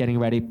she was getting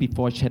ready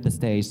before she hit the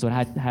stage. So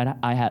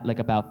I had like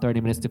about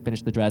 30 minutes to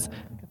finish the dress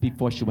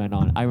before she went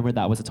on. I remember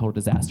that was a total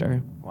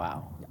disaster.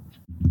 Wow.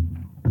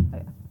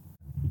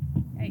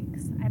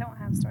 Yikes. I don't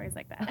have stories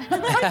like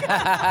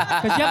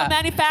that. Because you're a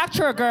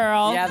manufacturer,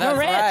 girl. Yeah, You're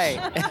that's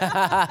rich. right.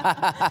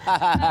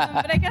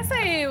 But I guess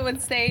I would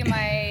say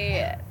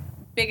my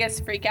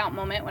biggest freak out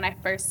moment when I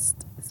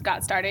first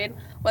got started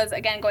was,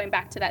 again, going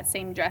back to that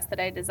same dress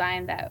that I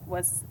designed that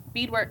was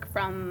beadwork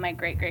from my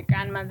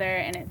great-great-grandmother,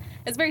 and it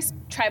is very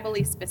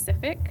tribally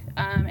specific,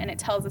 and it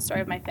tells the story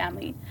of my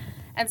family.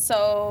 And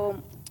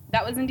so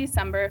that was in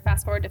December.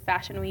 Fast forward to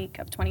Fashion Week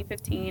of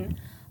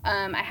 2015.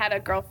 I had a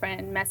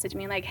girlfriend message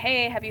me like,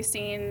 hey, have you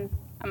seen,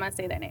 I'm going to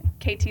say that name,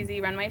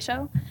 KTZ Runway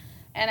Show?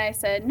 And I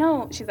said,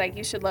 no. She's like,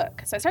 you should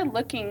look. So I started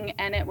looking,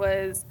 and it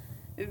was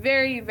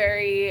very,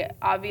 very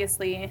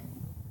obviously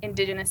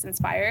Indigenous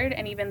inspired,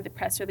 and even the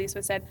press release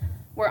was said,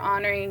 we're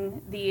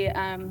honoring the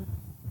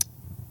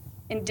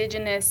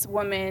Indigenous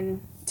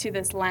woman to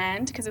this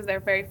land, because it was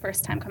their very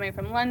first time coming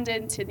from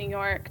London to New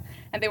York,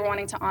 and they were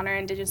wanting to honor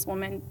Indigenous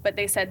women, but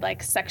they said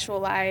like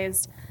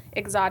sexualized,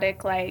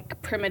 exotic, like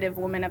primitive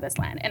woman of this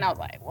land. And I was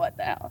like, what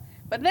the hell?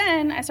 But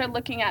then I started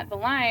looking at the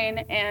line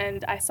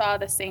and I saw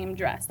the same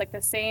dress, like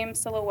the same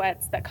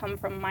silhouettes that come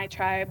from my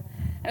tribe.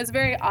 It was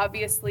very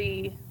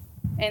obviously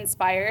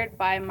inspired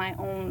by my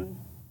own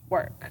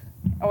work,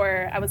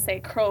 or I would say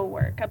crow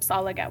work,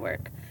 Apsalagat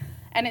work.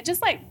 And it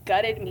just like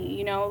gutted me,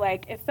 you know,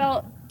 like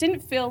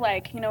didn't feel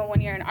like, you know,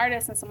 when you're an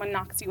artist and someone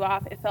knocks you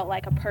off, it felt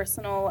like a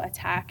personal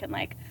attack, and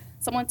like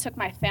someone took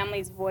my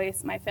family's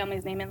voice, my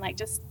family's name, and like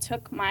just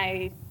took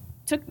my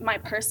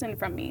person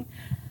from me.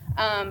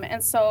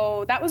 And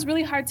so that was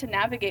really hard to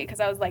navigate because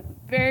I was like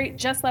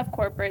just left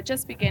corporate,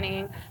 just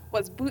beginning,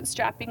 was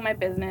bootstrapping my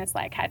business,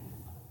 like had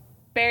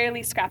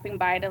barely scrapping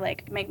by to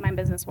like make my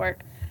business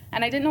work.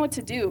 And I didn't know what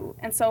to do.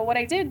 And so what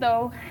I did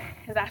though,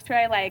 is after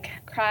I like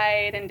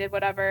cried and did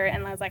whatever,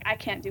 and I was like, I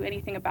can't do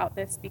anything about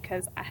this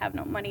because I have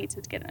no money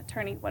to get an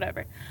attorney,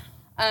 whatever.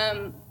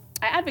 I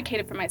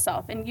advocated for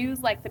myself and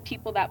used like the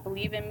people that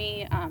believe in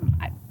me.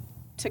 I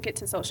took it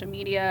to social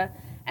media,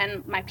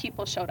 and my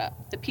people showed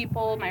up. The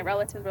people, my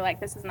relatives were like,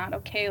 this is not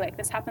okay. Like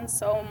this happens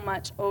so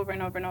much over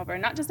and over and over.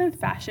 Not just in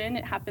fashion,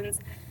 it happens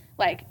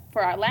like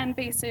for our land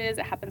bases,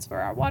 it happens for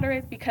our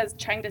waterways, because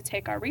trying to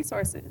take our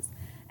resources.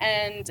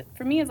 And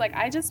for me, it's like,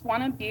 I just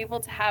want to be able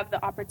to have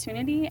the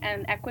opportunity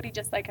and equity,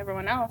 just like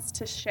everyone else,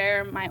 to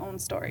share my own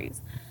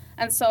stories.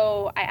 And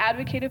so I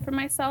advocated for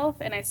myself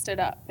and I stood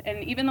up.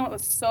 And even though it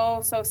was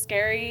so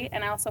scary,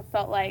 and I also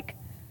felt like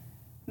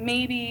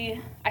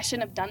maybe I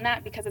shouldn't have done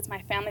that because it's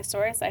my family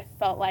story, so I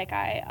felt like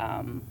I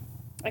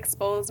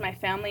exposed my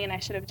family and I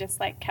should have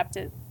just like kept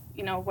it,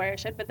 you know, where it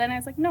should. But then I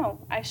was like, no,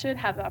 I should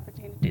have the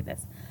opportunity to do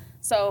this.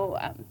 So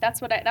that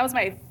was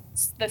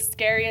the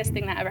scariest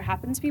thing that ever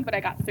happened to me, but I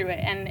got through it,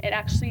 and it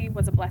actually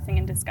was a blessing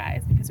in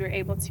disguise because we were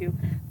able to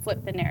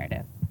flip the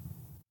narrative.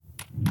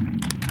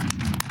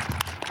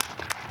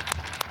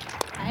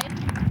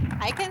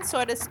 I can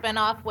sort of spin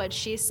off what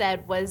she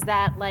said, was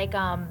that like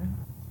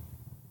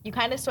you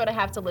kind of sort of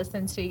have to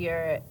listen to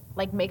your,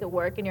 like, make it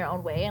work in your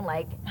own way and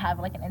like have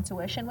like an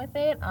intuition with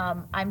it.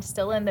 I'm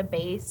still in the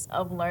base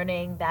of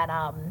learning that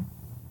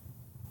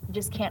you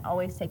just can't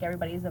always take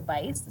everybody's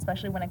advice,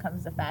 especially when it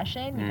comes to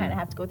fashion. You kind of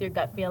have to go through your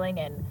gut feeling,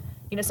 and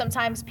you know,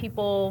 sometimes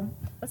people,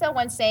 what's that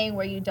one saying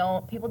where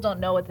people don't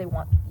know what they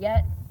want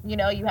yet, you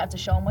know, you have to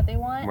show them what they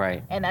want.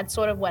 Right. And that's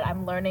sort of what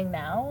I'm learning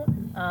now,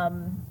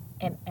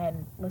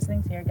 and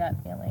listening to your gut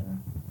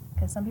feeling,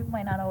 because some people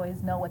might not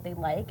always know what they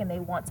like and they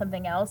want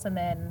something else, and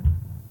then,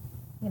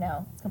 you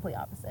know, it's complete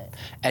opposite.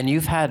 And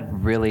you've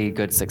had really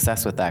good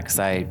success with that, because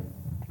I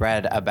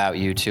read about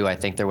you too. I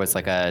think there was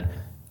like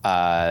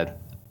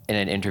in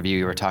an interview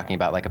you were talking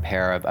about like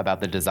about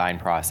the design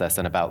process,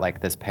 and about like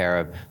this pair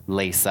of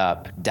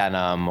lace-up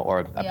denim,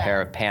 or a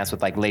pair of pants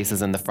with like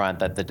laces in the front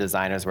that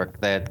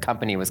the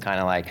company was kind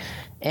of like,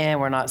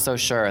 we're not so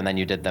sure, and then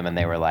you did them and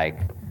they were like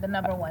the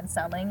number one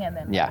selling, and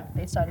then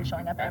they started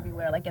showing up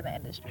everywhere, like in the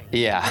industry.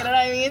 Yeah. You know what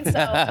I mean? So,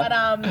 but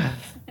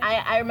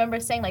I remember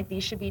saying like,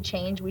 these should be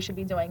changed, we should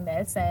be doing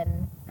this,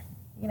 and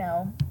you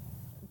know,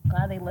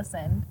 glad they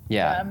listened.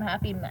 Yeah. So I'm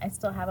happy, and I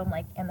still have them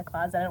like in the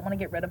closet. I don't want to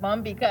get rid of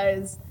them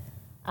because,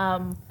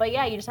 but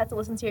yeah, you just have to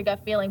listen to your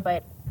gut feeling.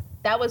 But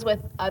that was with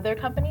other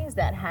companies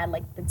that had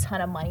like the ton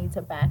of money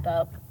to back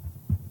up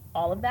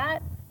all of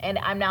that. And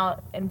I'm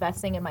now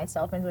investing in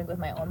myself and doing it with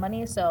my own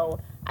money. So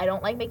I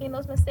don't like making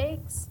those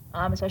mistakes,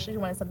 especially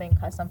when it's something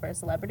custom for a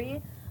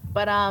celebrity.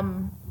 But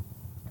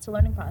it's a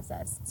learning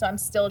process. So I'm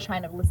still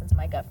trying to listen to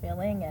my gut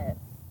feeling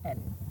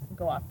and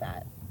go off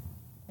that.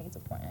 I think it's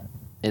important.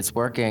 It's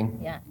working.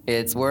 Yeah.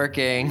 It's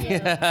working.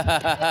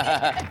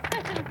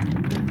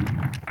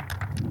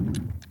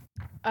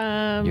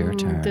 Your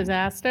turn.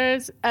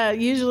 Disasters.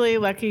 Usually,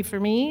 lucky for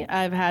me,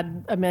 I've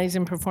had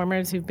amazing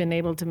performers who've been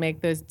able to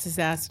make those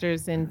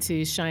disasters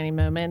into shiny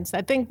moments.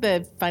 I think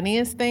the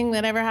funniest thing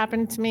that ever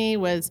happened to me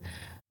was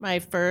my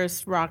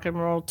first rock and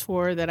roll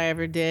tour that I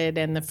ever did,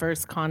 and the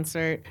first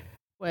concert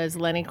was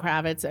Lenny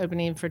Kravitz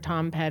opening for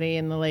Tom Petty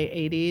in the late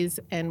 80s,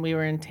 and we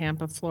were in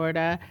Tampa,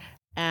 Florida.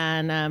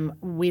 And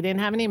we didn't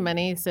have any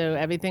money, so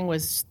everything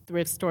was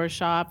thrift store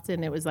shopped,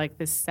 and it was like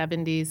this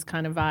 70s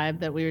kind of vibe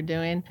that we were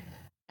doing.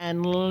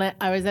 And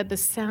I was at the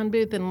sound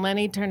booth, and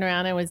Lenny turned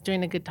around and was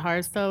doing a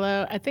guitar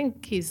solo. I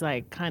think he's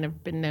like kind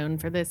of been known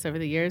for this over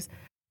the years,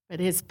 but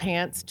his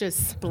pants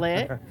just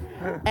split.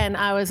 And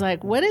I was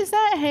like, what is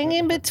that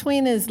hanging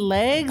between his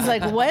legs?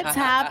 Like, what's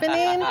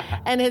happening?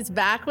 And his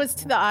back was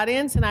to the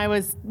audience, and I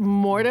was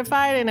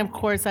mortified. And of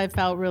course, I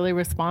felt really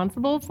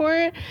responsible for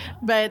it.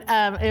 But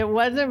it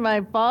wasn't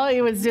my fault.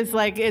 It was just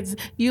like,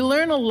 you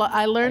learn a lot.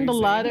 I learned a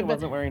lot He about.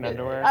 wasn't wearing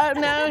underwear? Oh,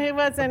 no, he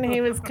wasn't. He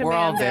was commando. We're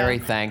all very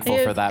thankful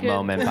He for was that good.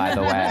 moment, by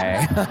the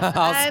way.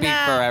 I'll speak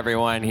for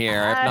everyone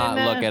here. If I not,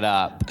 know. look it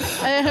up.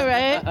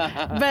 Right?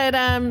 But,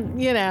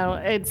 you know,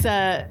 it's,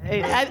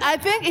 I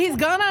think he's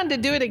gone on to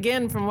do it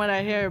again from what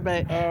I hear,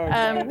 but,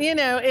 you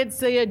know, it's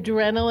the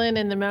adrenaline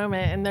in the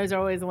moment, and those are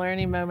always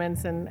learning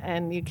moments,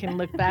 and you can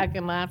look back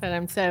and laugh at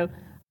them. So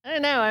I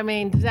don't know. I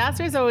mean,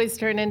 disasters always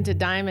turn into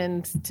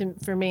diamonds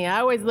for me. I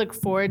always look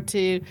forward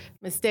to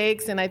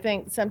mistakes, and I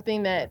think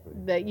something that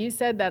you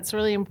said that's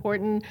really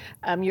important.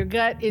 Your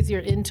gut is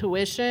your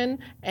intuition,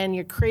 and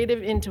your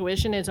creative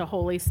intuition is a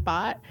holy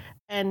spot.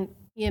 And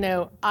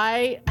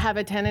I have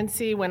a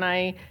tendency when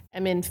I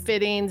am in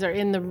fittings or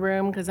in the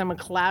room, because I'm a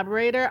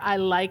collaborator, I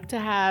like to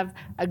have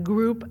a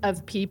group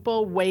of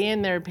people weigh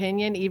in their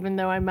opinion, even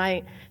though I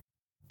might,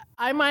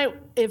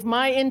 if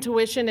my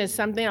intuition is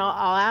something,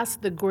 I'll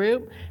ask the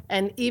group,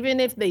 and even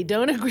if they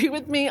don't agree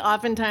with me,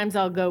 oftentimes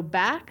I'll go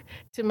back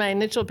to my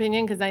initial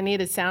opinion because I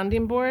need a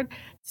sounding board.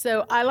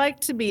 So I like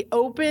to be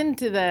open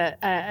to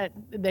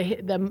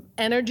the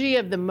energy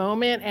of the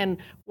moment and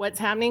what's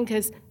happening,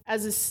 because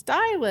as a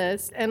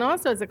stylist and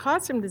also as a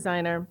costume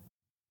designer,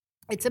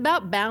 it's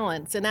about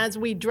balance. And as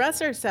we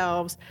dress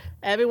ourselves,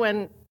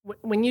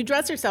 when you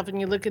dress yourself and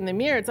you look in the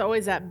mirror, it's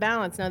always that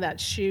balance. No, that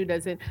shoe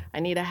doesn't, I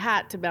need a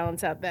hat to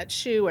balance out that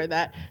shoe, or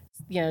that,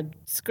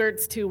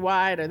 skirt's too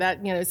wide, or that,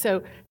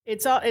 so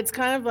it's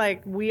kind of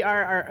like we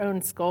are our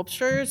own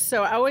sculptures.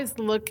 So I always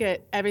look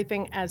at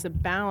everything as a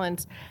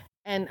balance.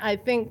 And I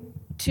think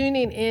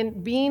tuning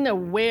in, being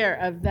aware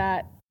of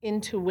that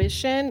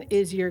intuition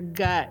is your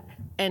gut,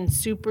 and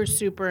super,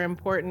 super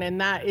important. And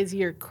that is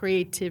your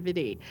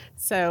creativity.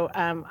 So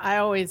I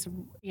always,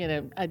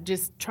 I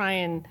just try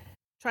and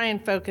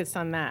focus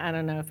on that. I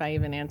don't know if I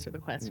even answered the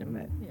question,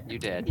 but yeah. You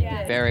did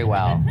very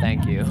well.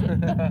 Thank you.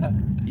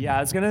 Yeah,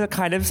 I was gonna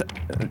kind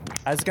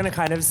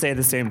of say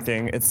the same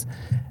thing.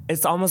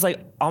 It's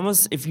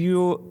almost if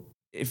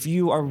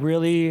you are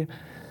really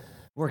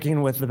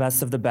working with the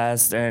best of the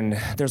best, and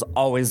there's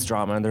always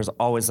drama and there's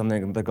always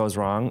something that goes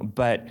wrong.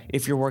 But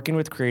if you're working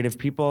with creative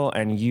people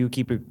and you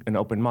keep an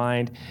open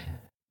mind,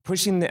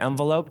 pushing the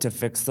envelope to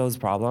fix those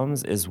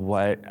problems is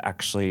what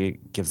actually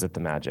gives it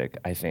the magic,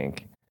 I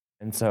think.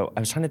 And so I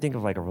was trying to think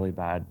of like a really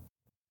bad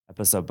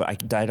episode, but I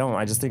don't.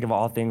 I just think of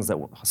all things that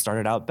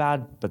started out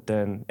bad, but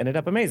then ended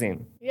up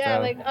amazing. Yeah,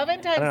 so, like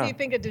oftentimes you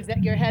think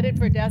you're headed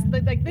for death,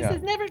 but like this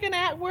is never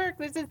gonna work.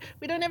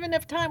 We don't have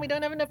enough time. We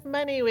don't have enough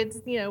money. It's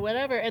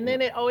whatever, and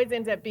then it always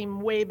ends up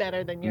being way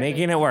better than yours.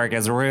 Making it work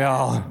is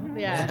real.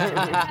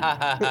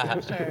 Yeah,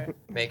 sure.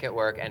 Make it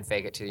work and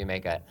fake it till you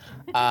make it.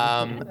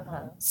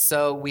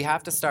 So we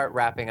have to start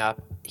wrapping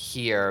up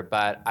here,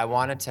 but I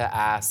wanted to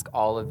ask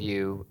all of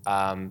you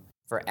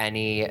for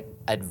any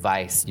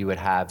advice you would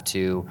have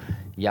to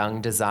young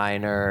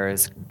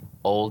designers,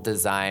 old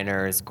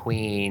designers,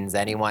 queens,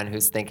 anyone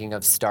who's thinking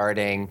of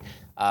starting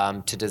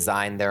to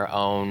design their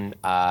own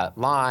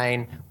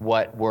line,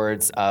 what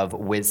words of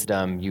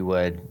wisdom you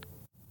would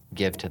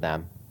give to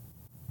them.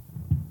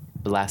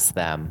 Bless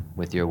them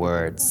with your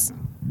words.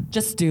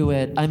 Just do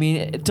it. I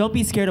mean, don't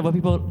be scared of what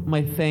people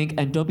might think,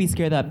 and don't be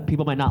scared that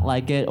people might not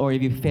like it, or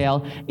if you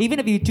fail.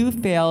 Even if you do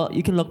fail,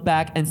 you can look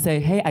back and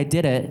say, hey, I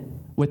did it,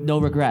 with no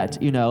regret,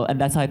 and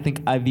that's how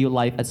I view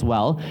life as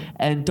well.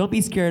 And don't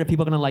be scared if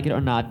people are gonna like it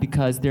or not,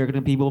 because there are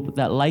gonna be people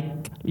that like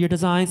your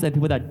designs and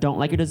people that don't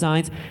like your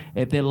designs.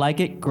 If they like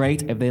it,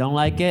 great. If they don't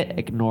like it,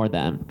 ignore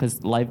them,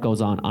 because life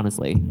goes on,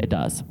 honestly, it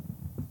does.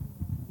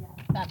 Yeah,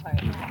 that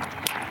part.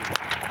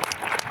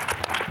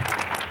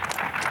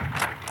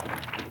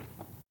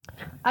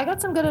 I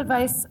got some good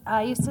advice.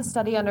 I used to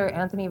study under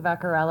Anthony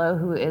Vaccarello,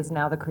 who is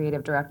now the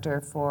creative director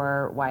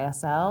for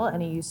YSL,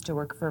 and he used to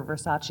work for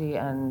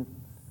Versace and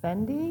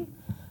Fendi.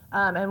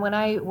 And when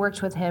I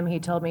worked with him,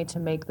 he told me to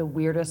make the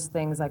weirdest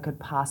things I could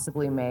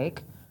possibly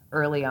make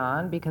early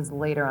on, because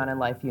later on in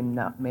life you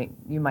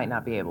might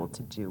not be able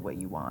to do what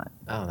you want.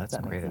 Oh, that's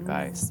great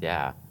advice.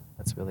 Yeah,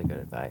 that's really good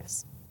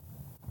advice.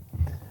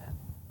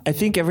 I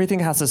think everything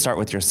has to start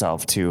with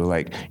yourself too.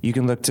 Like, you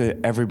can look to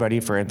everybody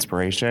for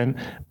inspiration,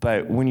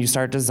 but when you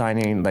start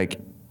designing, like,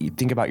 you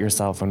think about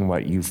yourself and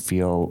what you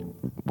feel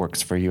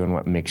works for you and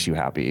what makes you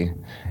happy,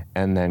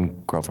 and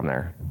then grow from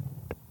there.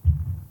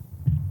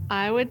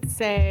 I would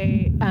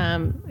say,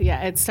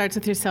 it starts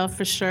with yourself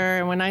for sure.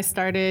 And when I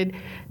started,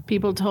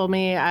 people told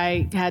me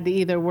I had to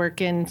either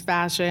work in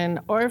fashion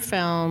or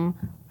film,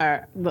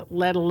 or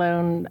let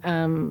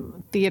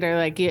alone theater.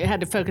 Like, you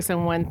had to focus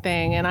on one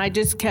thing. And I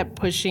just kept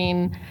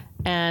pushing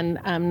and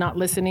not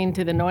listening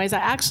to the noise. I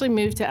actually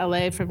moved to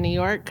LA from New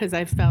York because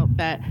I felt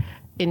that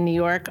in New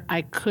York,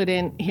 I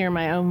couldn't hear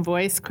my own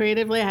voice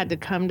creatively. I had to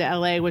come to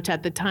LA, which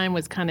at the time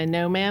was kind of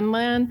no man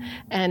land,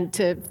 and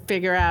to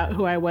figure out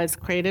who I was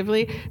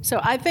creatively. So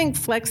I think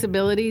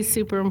flexibility is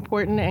super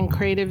important, and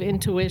creative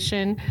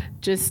intuition.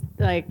 Just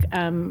like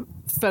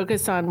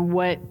focus on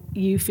what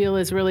you feel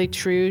is really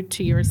true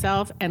to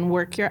yourself and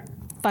work your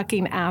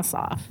fucking ass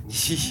off.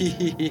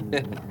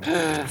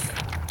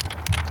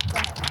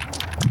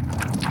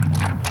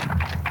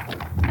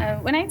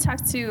 When I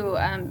talk to,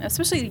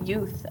 especially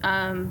youth,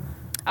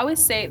 I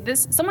always say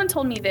this. Someone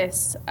told me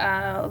this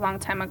a long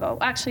time ago.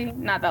 Actually,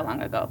 not that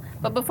long ago.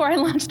 But before I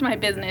launched my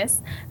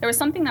business, there was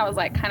something that was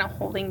like kind of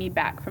holding me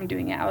back from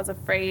doing it. I was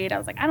afraid. I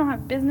was like, I don't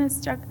have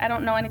business. I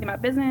don't know anything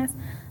about business.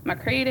 I'm a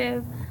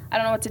creative. I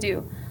don't know what to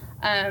do.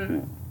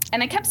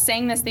 And I kept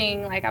saying this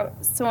thing, like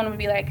someone would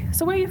be like,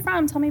 so where are you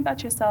from? Tell me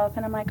about yourself.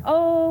 And I'm like,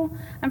 oh,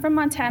 I'm from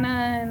Montana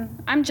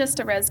and I'm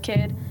just a res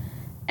kid.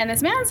 And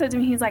this man said to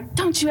me, he's like,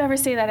 don't you ever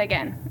say that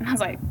again. And I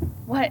was like,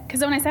 what? Because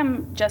when I say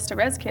I'm just a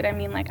res kid, I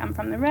mean like I'm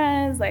from the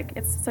res, like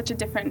it's such a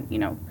different,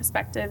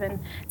 perspective. And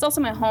it's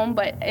also my home,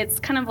 but it's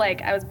kind of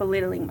like I was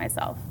belittling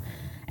myself.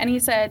 And he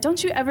said,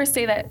 don't you ever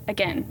say that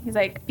again. He's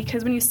like,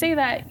 because when you say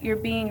that, you're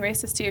being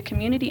racist to your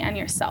community and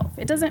yourself.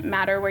 It doesn't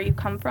matter where you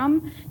come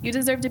from. You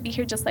deserve to be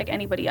here just like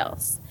anybody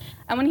else.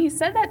 And when he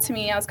said that to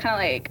me, I was kind of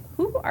like,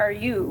 who are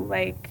you?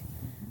 Like,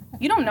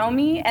 you don't know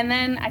me. And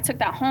then I took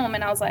that home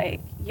and I was like,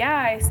 yeah,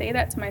 I say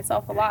that to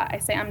myself a lot. I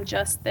say I'm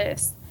just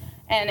this.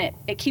 And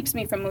it keeps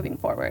me from moving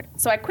forward.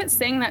 So I quit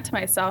saying that to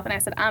myself, and I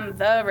said, I'm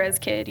the res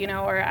kid,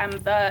 or I'm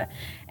the,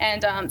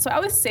 and so I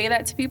always say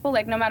that to people,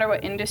 like, no matter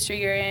what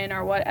industry you're in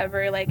or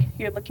whatever, like,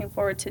 you're looking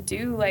forward to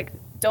do, like,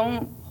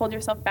 don't hold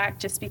yourself back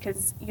just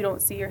because you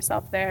don't see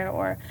yourself there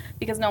or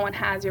because no one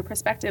has your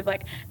perspective.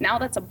 Like, now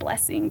that's a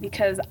blessing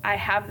because I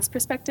have this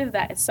perspective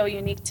that is so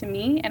unique to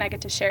me, and I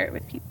get to share it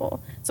with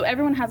people. So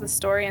everyone has a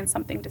story and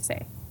something to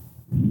say.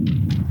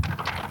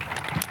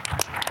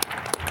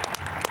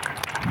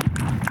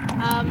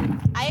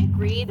 I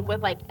agreed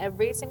with like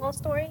every single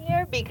story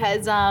here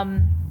because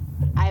a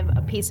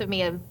piece of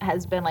me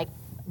has been like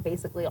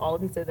basically all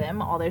of these of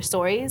them, all their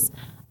stories.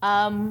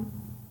 A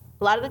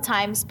lot of the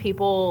times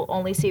people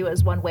only see you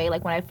as one way.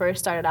 Like when I first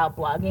started out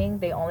blogging,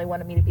 they only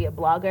wanted me to be a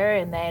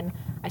blogger, and then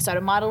I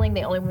started modeling,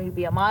 they only wanted me to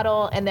be a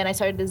model, and then I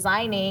started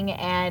designing,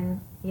 and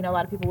a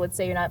lot of people would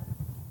say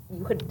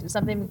you couldn't do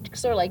something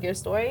sort of like your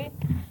story,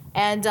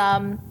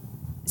 and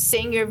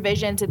seeing your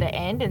vision to the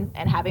end and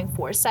having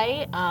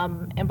foresight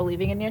and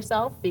believing in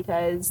yourself,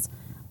 because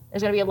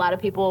there's going to be a lot of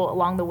people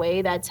along the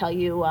way that tell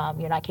you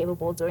you're not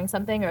capable of doing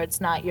something or it's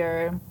not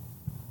your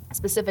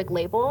specific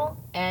label.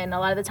 And a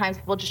lot of the times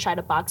people just try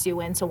to box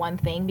you into one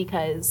thing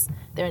because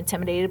they're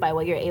intimidated by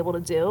what you're able to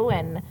do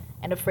and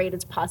afraid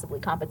it's possibly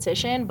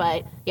competition.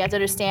 But you have to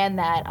understand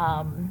that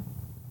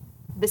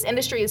this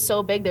industry is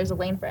so big, there's a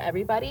lane for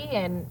everybody,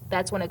 and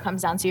that's when it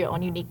comes down to your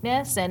own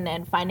uniqueness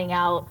and finding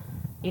out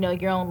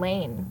your own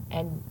lane,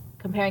 and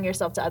comparing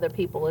yourself to other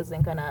people it's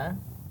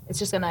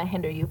just gonna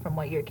hinder you from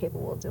what you're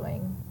capable of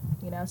doing,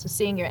 so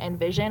seeing your end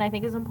vision I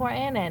think is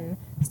important, and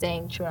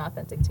staying true and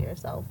authentic to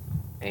yourself.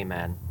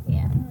 Amen.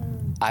 Yeah.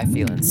 I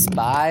feel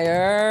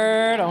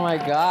inspired. Oh my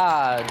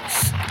God.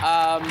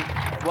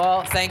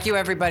 Well, thank you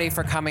everybody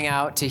for coming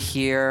out to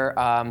hear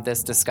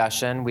this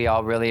discussion. We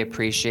all really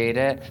appreciate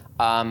it.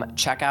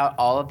 Check out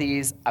all of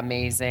these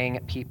amazing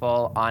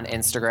people on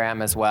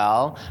Instagram as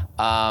well.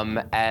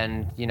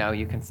 And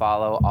you can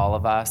follow all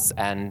of us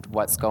and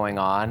what's going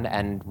on.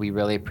 And we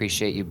really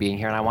appreciate you being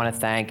here. And I want to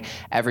thank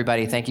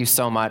everybody. Thank you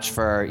so much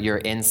for your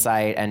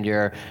insight and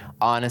your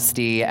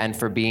honesty and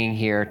for being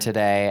here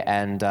today.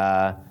 And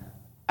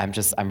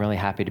I'm really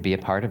happy to be a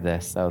part of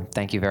this. So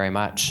thank you very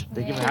much.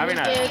 Thank you for having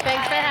us.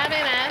 Thanks for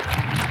having us.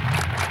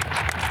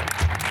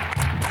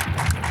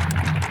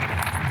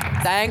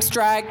 Thanks,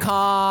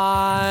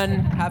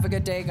 DragCon. Have a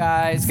good day,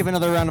 guys. Let's give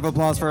another round of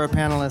applause for our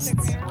panelists.